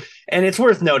 well, and it's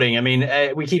worth noting. I mean,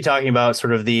 we keep talking about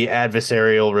sort of the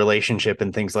adversarial relationship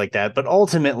and things like that, but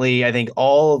ultimately, I think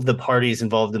all of the parties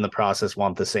involved in the process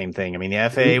want the same thing. I mean, the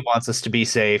FAA Mm-hmm. wants us to be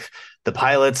safe. The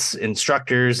pilots,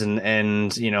 instructors, and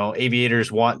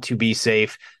aviators want to be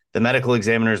safe. The medical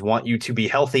examiners want you to be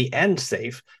healthy and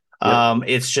safe. Yep.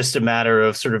 It's just a matter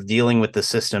of sort of dealing with the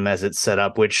system as it's set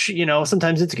up, which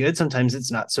sometimes it's good, sometimes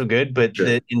it's not so good, but Sure.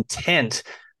 the intent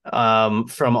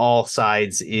from all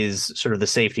sides is sort of the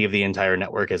safety of the entire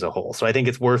network as a whole. So I think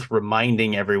it's worth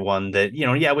reminding everyone that,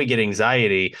 yeah, we get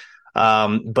anxiety,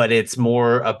 but it's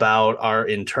more about our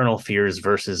internal fears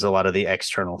versus a lot of the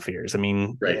external fears. I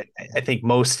mean, Right. I think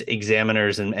most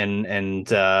examiners and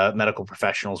medical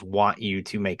professionals want you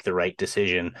to make the right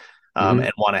decision, Mm-hmm.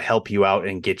 and want to help you out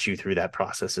and get you through that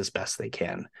process as best they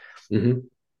can, Mm-hmm.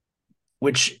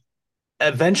 which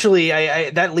eventually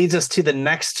I that leads us to the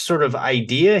next sort of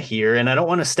idea here, and I don't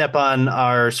want to step on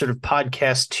our sort of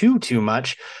podcast too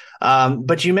much,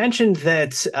 but you mentioned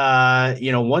that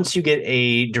once you get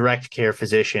a direct care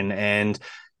physician and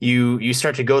you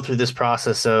start to go through this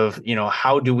process of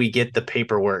how do we get the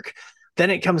paperwork, then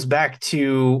it comes back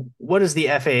to what does the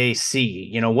FAA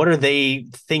see? What are they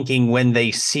thinking when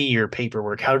they see your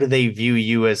paperwork? How do they view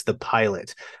you as the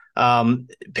pilot?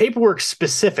 Paperwork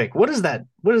specific, what does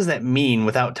that mean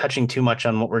without touching too much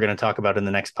on what we're going to talk about in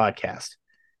the next podcast?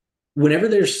 Whenever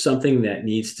there's something that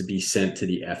needs to be sent to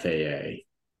the FAA,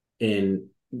 and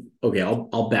okay,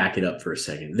 I'll back it up for a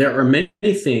second. There are many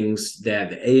things that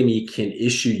the AME can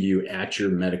issue you at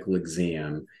your medical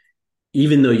exam,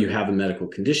 even though you have a medical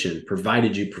condition,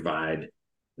 provided you provide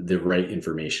the right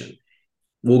information.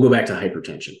 We'll go back to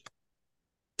hypertension.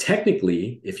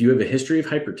 Technically, if you have a history of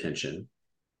hypertension,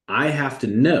 I have to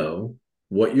know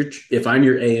if I'm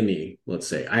your AME, let's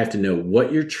say, I have to know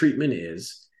what your treatment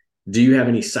is. Do you have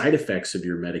any side effects of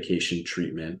your medication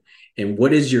treatment? And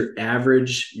what is your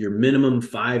minimum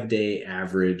 5 day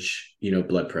average,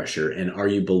 blood pressure? And are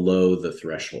you below the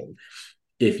threshold?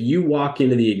 If you walk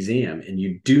into the exam and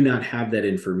you do not have that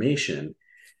information,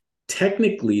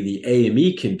 technically the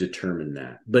AME can determine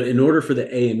that. But in order for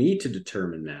the AME to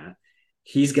determine that,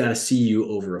 he's got to see you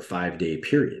over a 5 day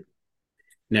period.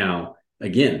 Now,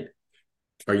 again,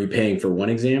 are you paying for one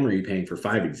exam or are you paying for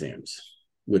 5 exams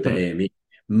with the Hmm. AME?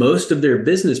 Most of their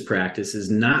business practice is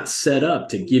not set up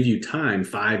to give you time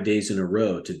 5 days in a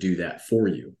row to do that for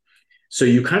you. So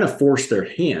you kind of force their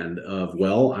hand of,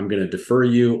 well, I'm going to defer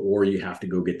you, or you have to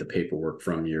go get the paperwork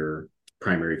from your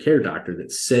primary care doctor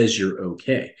that says you're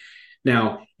okay.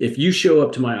 Now, if you show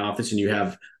up to my office and you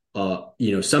have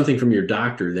something from your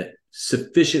doctor that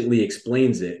sufficiently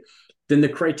explains it, then the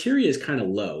criteria is kind of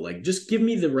low. Like, just give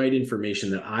me the right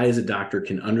information that I, as a doctor,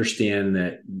 can understand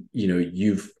that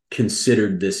you've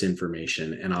considered this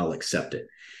information, and I'll accept it.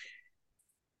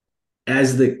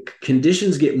 As the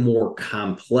conditions get more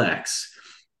complex,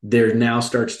 there now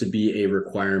starts to be a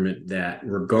requirement that,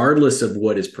 regardless of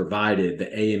what is provided,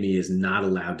 the AME is not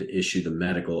allowed to issue the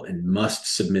medical and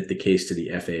must submit the case to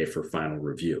the FAA for final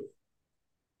review.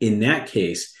 In that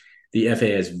case, the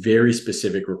FAA has very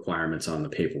specific requirements on the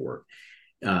paperwork.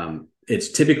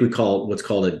 It's typically what's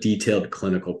called a detailed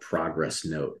clinical progress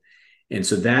note. And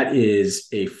so that is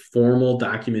a formal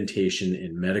documentation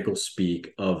in medical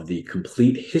speak of the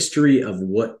complete history of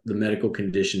what the medical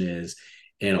condition is,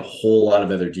 and a whole lot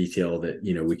of other detail that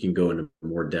we can go into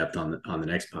more depth on the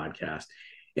next podcast.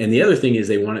 And the other thing is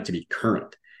they want it to be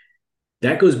current.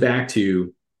 That goes back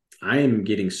to I am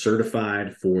getting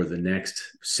certified for the next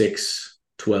 6,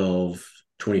 12,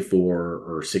 24,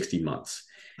 or 60 months.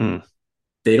 Hmm.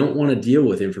 They don't want to deal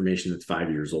with information that's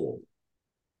 5 years old.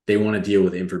 They want to deal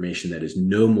with information that is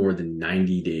no more than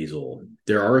 90 days old.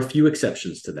 There are a few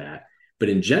exceptions to that, but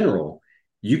in general,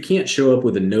 you can't show up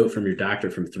with a note from your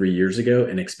doctor from 3 years ago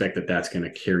and expect that that's going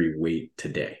to carry weight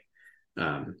today.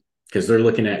 Because they're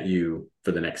looking at you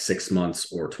for the next 6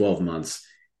 months or 12 months.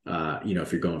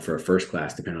 If you're going for a first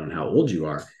class, depending on how old you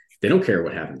are, they don't care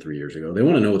what happened 3 years ago. They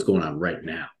want to know what's going on right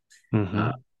now. Mm-hmm.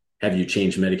 Uh, have you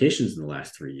changed medications in the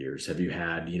last 3 years? Have you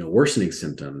had, worsening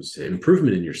symptoms,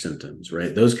 improvement in your symptoms,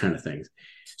 right? Those kind of things.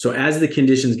 So as the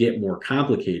conditions get more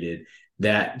complicated,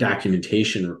 that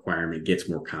documentation requirement gets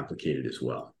more complicated as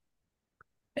well.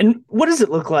 And what does it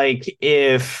look like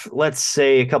if, let's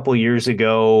say, a couple years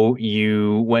ago,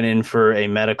 you went in for a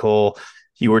medical,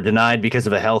 you were denied because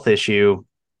of a health issue,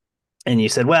 and you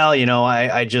said, well,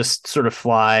 I just sort of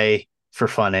fly for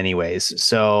fun anyways.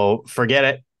 So forget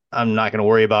it. I'm not going to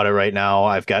worry about it right now.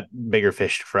 I've got bigger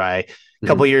fish to fry. A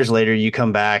couple Mhm. years later, you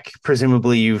come back.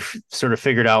 Presumably, you've sort of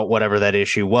figured out whatever that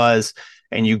issue was,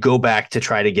 and you go back to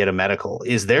try to get a medical.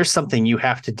 Is there something you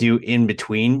have to do in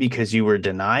between because you were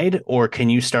denied, or can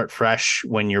you start fresh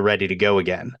when you're ready to go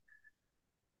again?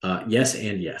 Yes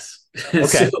and yes. So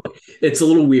Okay. it's a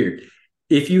little weird.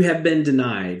 If you have been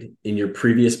denied in your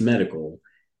previous medical,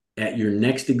 at your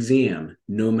next exam,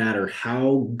 no matter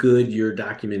how good your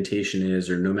documentation is,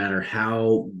 or no matter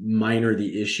how minor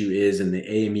the issue is, and the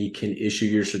AME can issue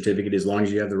your certificate as long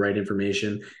as you have the right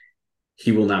information,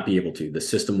 he will not be able to. The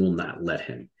system will not let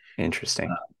him Interesting.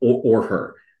 or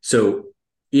her. So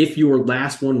if your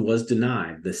last one was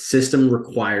denied, the system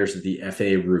requires that the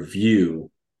FAA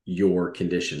review your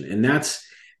condition. And that's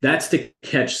to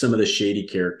catch some of the shady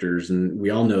characters. And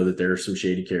we all know that there are some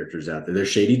shady characters out there. There's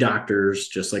shady doctors,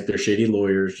 just like there's shady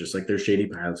lawyers, just like there's shady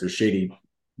pilots, there's shady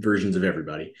versions of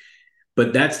everybody.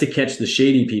 But that's to catch the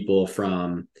shady people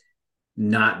from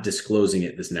not disclosing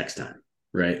it this next time,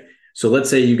 right? So let's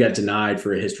say you got denied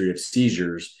for a history of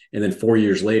seizures, and then 4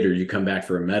 years later you come back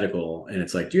for a medical, and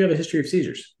it's like, do you have a history of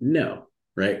seizures? No,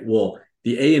 right? Well,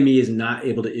 the AME is not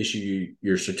able to issue you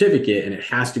your certificate, and it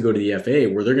has to go to the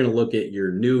FAA, where they're going to look at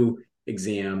your new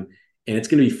exam, and it's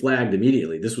going to be flagged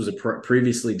immediately. This was a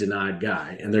previously denied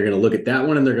guy, and they're going to look at that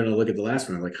one, and they're going to look at the last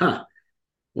one. I'm like, huh?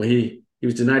 Well, he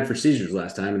was denied for seizures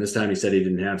last time, and this time he said he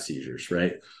didn't have seizures,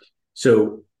 right?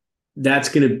 So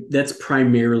that's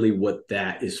primarily what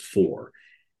that is for.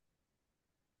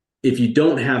 If you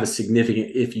don't have a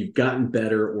significant, if you've gotten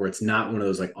better, or it's not one of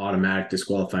those like automatic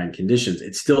disqualifying conditions,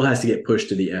 it still has to get pushed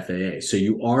to the FAA. So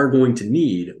you are going to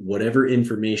need whatever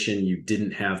information you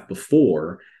didn't have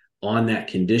before on that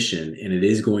condition, and it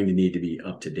is going to need to be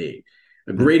up to date.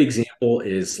 A Hmm. great example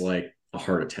is like a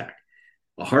heart attack.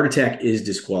 A heart attack is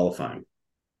disqualifying.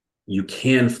 You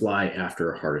can fly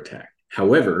after a heart attack.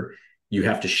 However, you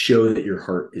have to show that your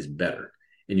heart is better,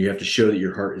 and you have to show that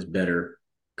your heart is better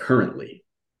currently.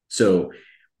 So,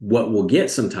 what we'll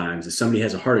get sometimes is somebody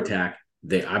has a heart attack,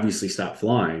 they obviously stop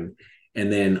flying,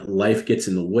 and then life gets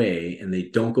in the way, and they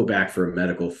don't go back for a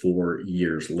medical for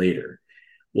years later.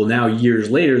 Well, now years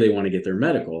later, they want to get their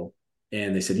medical,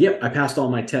 and they said, "Yep, I passed all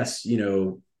my tests,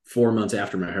 4 months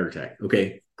after my heart attack."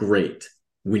 Okay, great.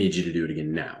 We need you to do it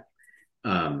again now.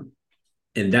 Um,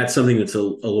 and that's something that's a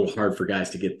little hard for guys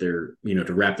to get to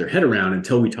wrap their head around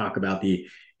until we talk about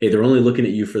hey, they're only looking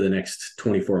at you for the next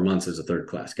 24 months as a third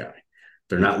class guy.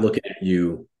 They're not looking at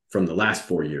you from the last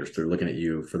 4 years. They're looking at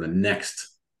you for the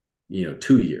next,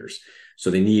 2 years. So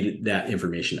they need that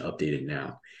information updated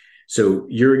now. So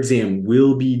your exam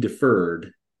will be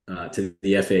deferred to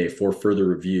the FAA for further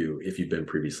review if you've been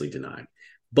previously denied.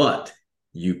 But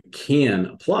you can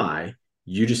apply.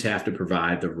 You just have to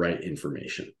provide the right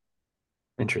information.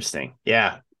 Interesting.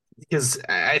 Yeah. Because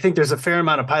I think there's a fair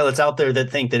amount of pilots out there that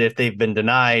think that if they've been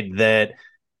denied that,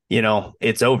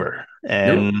 it's over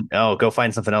and Nope. go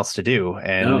find something else to do.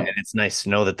 And No. it's nice to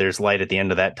know that there's light at the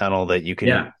end of that tunnel that you can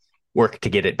Yeah. work to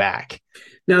get it back.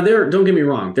 Now, don't get me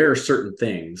wrong. There are certain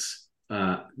things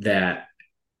that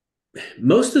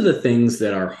most of the things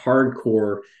that are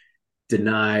hardcore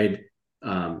denied,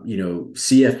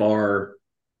 CFR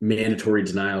mandatory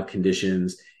denial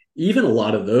conditions, even a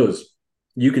lot of those,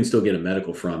 you can still get a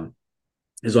medical from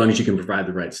as long as you can provide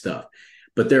the right stuff.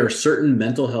 But there are certain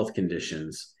mental health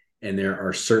conditions, and there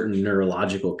are certain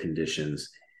neurological conditions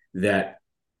that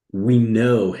we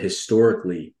know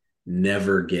historically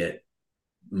never get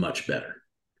much better.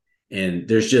 And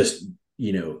there's just,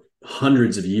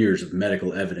 hundreds of years of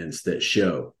medical evidence that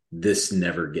show this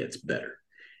never gets better.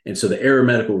 And so the error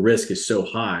medical risk is so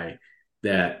high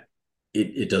that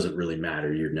it doesn't really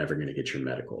matter. You're never going to get your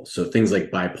medical. So things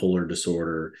like bipolar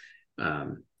disorder,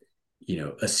 um,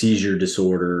 a seizure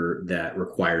disorder that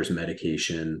requires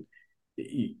medication,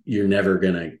 you're never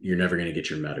gonna get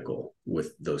your medical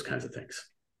with those kinds of things.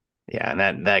 Yeah,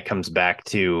 and that comes back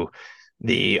to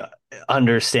the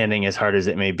understanding, as hard as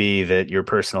it may be, that your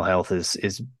personal health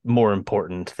is more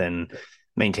important than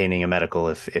maintaining a medical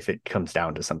if it comes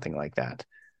down to something like that.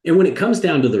 And when it comes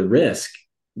down to the risk,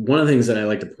 one of the things that I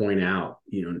like to point out,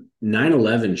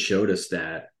 9/11 showed us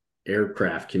that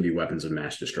aircraft can be weapons of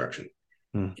mass destruction.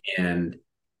 Hmm. And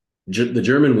the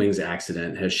Germanwings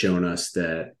accident has shown us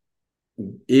that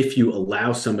if you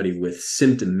allow somebody with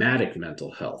symptomatic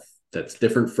mental health, that's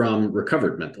different from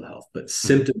recovered mental health, but Hmm.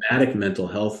 symptomatic mental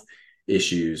health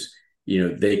issues,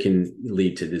 they can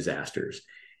lead to disasters.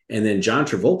 And then John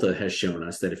Travolta has shown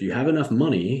us that if you have enough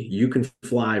money, you can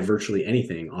fly virtually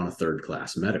anything on a third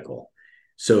class medical.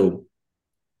 So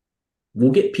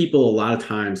we'll get people a lot of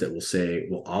times that will say,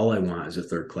 well, all I want is a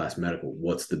third class medical.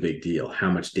 What's the big deal?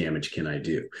 How much damage can I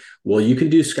do? Well, you can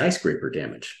do skyscraper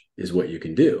damage, is what you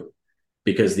can do,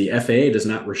 because the FAA does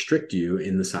not restrict you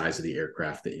in the size of the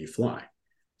aircraft that you fly.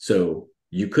 So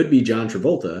you could be John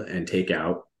Travolta and take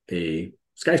out a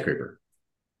skyscraper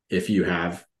if you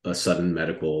have a sudden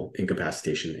medical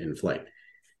incapacitation in flight.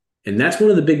 And that's one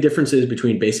of the big differences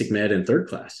between basic med and third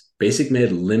class. Basic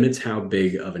med limits how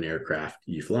big of an aircraft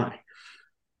you fly.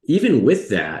 Even with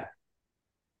that,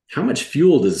 how much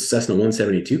fuel does a Cessna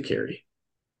 172 carry?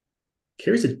 It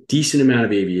carries a decent amount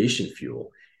of aviation fuel.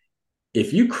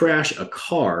 If you crash a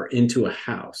car into a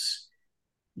house,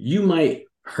 you might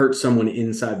hurt someone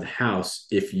inside the house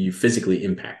if you physically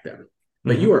impact them,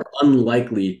 but Hmm. you are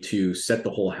unlikely to set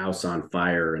the whole house on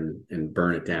fire and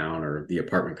burn it down, or the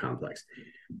apartment complex.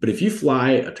 But if you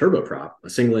fly a turboprop, a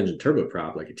single engine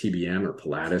turboprop like a TBM or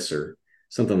Pilatus or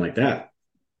something like that,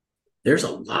 there's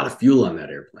a lot of fuel on that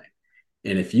airplane.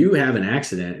 And if you have an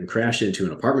accident and crash into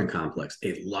an apartment complex,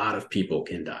 a lot of people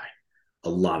can die. A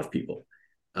lot of people.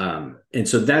 And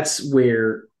so that's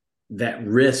where that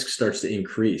risk starts to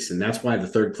increase. And that's why the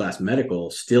third class medical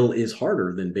still is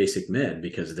harder than basic med,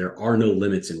 because there are no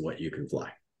limits in what you can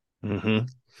fly. Hmm.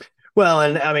 Well,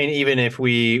 and I mean, even if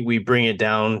we bring it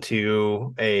down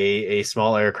to a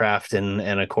small aircraft and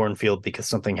a cornfield because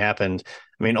something happened,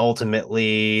 I mean,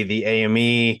 ultimately the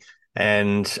AME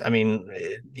and I mean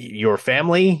your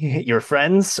family, your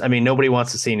friends, I mean, nobody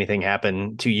wants to see anything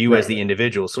happen to you as Right. the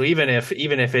individual. So even if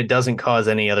it doesn't cause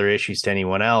any other issues to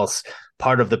anyone else,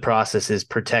 part of the process is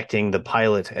protecting the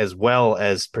pilot as well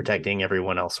as protecting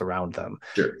everyone else around them.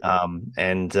 Sure.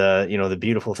 And the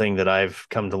beautiful thing that I've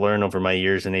come to learn over my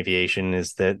years in aviation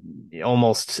is that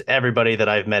almost everybody that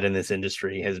I've met in this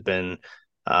industry has been,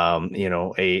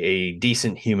 a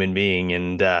decent human being.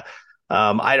 And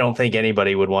I don't think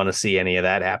anybody would want to see any of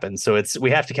that happen. So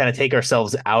we have to kind of take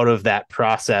ourselves out of that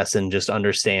process and just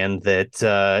understand that,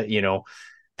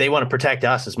 they want to protect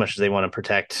us as much as they want to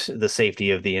protect the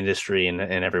safety of the industry and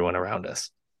everyone around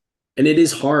us. And it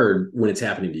is hard when it's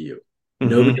happening to you.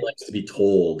 Nobody Mm-hmm. likes to be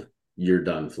told you're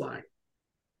done flying.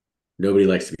 Nobody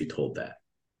likes to be told that.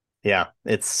 Yeah,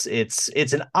 it's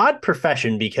an odd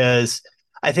profession because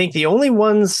I think the only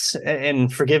ones,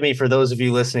 and forgive me for those of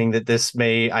you listening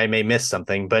that I may miss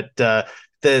something, but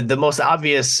the most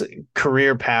obvious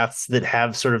career paths that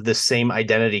have sort of this same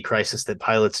identity crisis that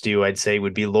pilots do, I'd say,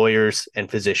 would be lawyers and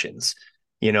physicians.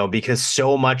 Because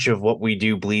so much of what we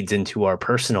do bleeds into our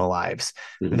personal lives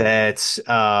Mm-hmm.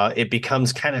 that it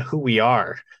becomes kind of who we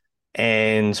are.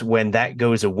 And when that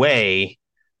goes away,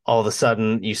 all of a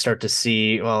sudden you start to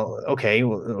see, well, okay,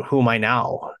 who am I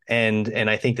now? And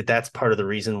I think that that's part of the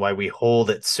reason why we hold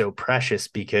it so precious,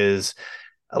 because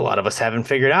a lot of us haven't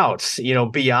figured out,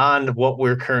 beyond what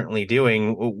we're currently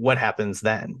doing, what happens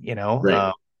then,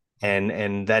 Right.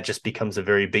 and that just becomes a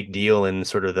very big deal in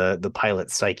sort of the pilot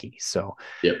psyche. So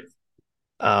Yep.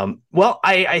 well,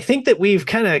 I think that we've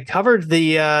kind of covered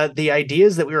the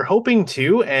ideas that we were hoping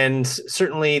to, and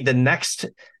certainly the next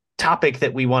topic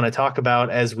that we want to talk about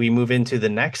as we move into the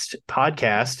next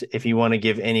podcast. If you want to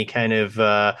give any kind of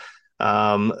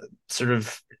um, sort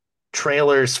of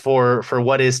trailers for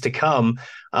what is to come,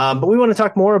 but we want to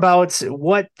talk more about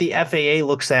what the FAA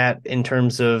looks at in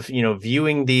terms of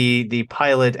viewing the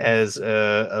pilot as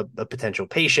a potential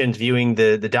patient, viewing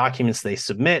the documents they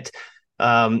submit,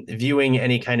 viewing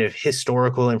any kind of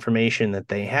historical information that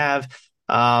they have.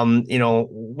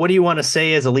 What do you want to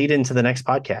say as a lead into the next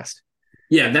podcast?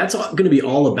 Yeah, that's going to be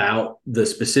all about the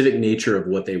specific nature of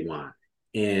what they want.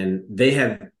 And they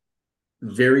have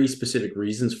very specific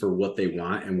reasons for what they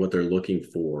want and what they're looking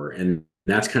for. And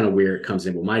That's kind of where it comes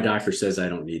in. Well, my doctor says I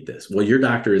don't need this. Well, your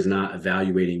doctor is not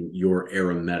evaluating your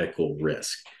aeromedical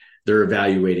risk. They're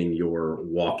evaluating your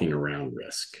walking around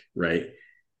risk, right?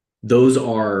 Those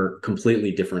are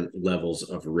completely different levels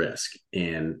of risk.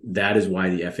 And that is why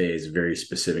the FAA is very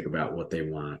specific about what they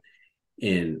want.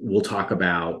 And we'll talk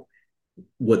about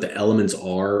what the elements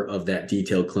are of that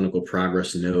detailed clinical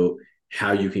progress note,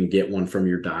 how you can get one from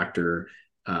your doctor.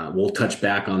 We'll touch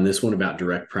back on this one about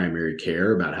direct primary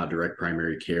care, about how direct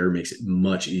primary care makes it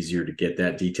much easier to get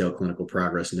that detailed clinical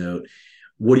progress note.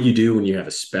 What do you do when you have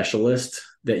a specialist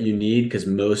that you need? Because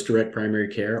most direct primary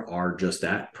care are just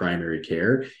that, primary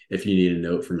care. If you need a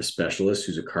note from a specialist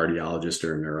who's a cardiologist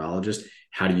or a neurologist,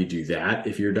 how do you do that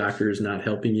if your doctor is not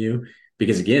helping you?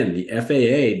 Because again, the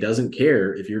FAA doesn't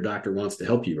care if your doctor wants to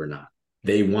help you or not.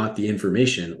 They want the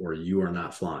information or you are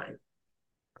not flying.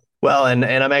 Well, and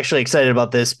I'm actually excited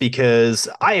about this because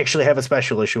I actually have a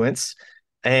special issuance.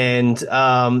 And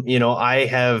I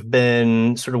have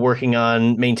been sort of working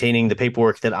on maintaining the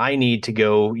paperwork that I need to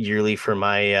go yearly for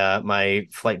my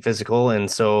flight physical, and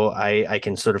so I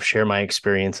can sort of share my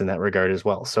experience in that regard as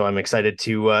well. So I'm excited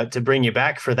to bring you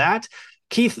back for that.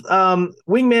 Keith,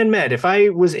 Wingman Med, if I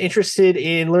was interested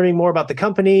in learning more about the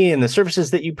company and the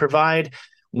services that you provide,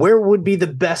 where would be the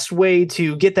best way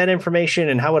to get that information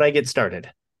and how would I get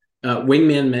started?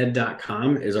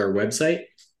 Wingmanmed.com is our website.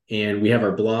 And we have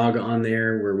our blog on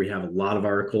there where we have a lot of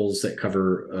articles that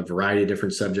cover a variety of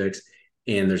different subjects.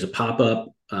 And there's a pop up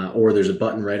or there's a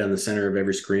button right on the center of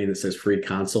every screen that says free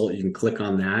consult. You can click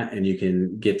on that and you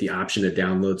can get the option to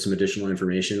download some additional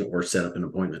information or set up an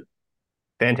appointment.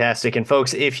 Fantastic. And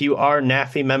folks, if you are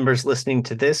NAFI members listening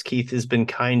to this, Keith has been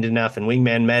kind enough and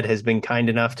Wingman Med has been kind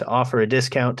enough to offer a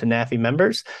discount to NAFI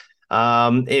members.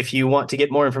 If you want to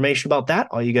get more information about that,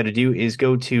 all you got to do is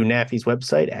go to NAFI's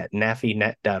website at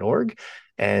nafinet.org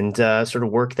and sort of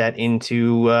work that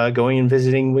into going and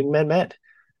visiting Wingman Med.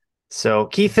 So,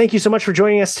 Keith, thank you so much for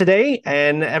joining us today.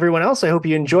 And everyone else, I hope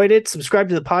you enjoyed it. Subscribe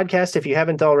to the podcast if you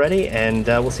haven't already, and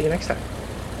we'll see you next time.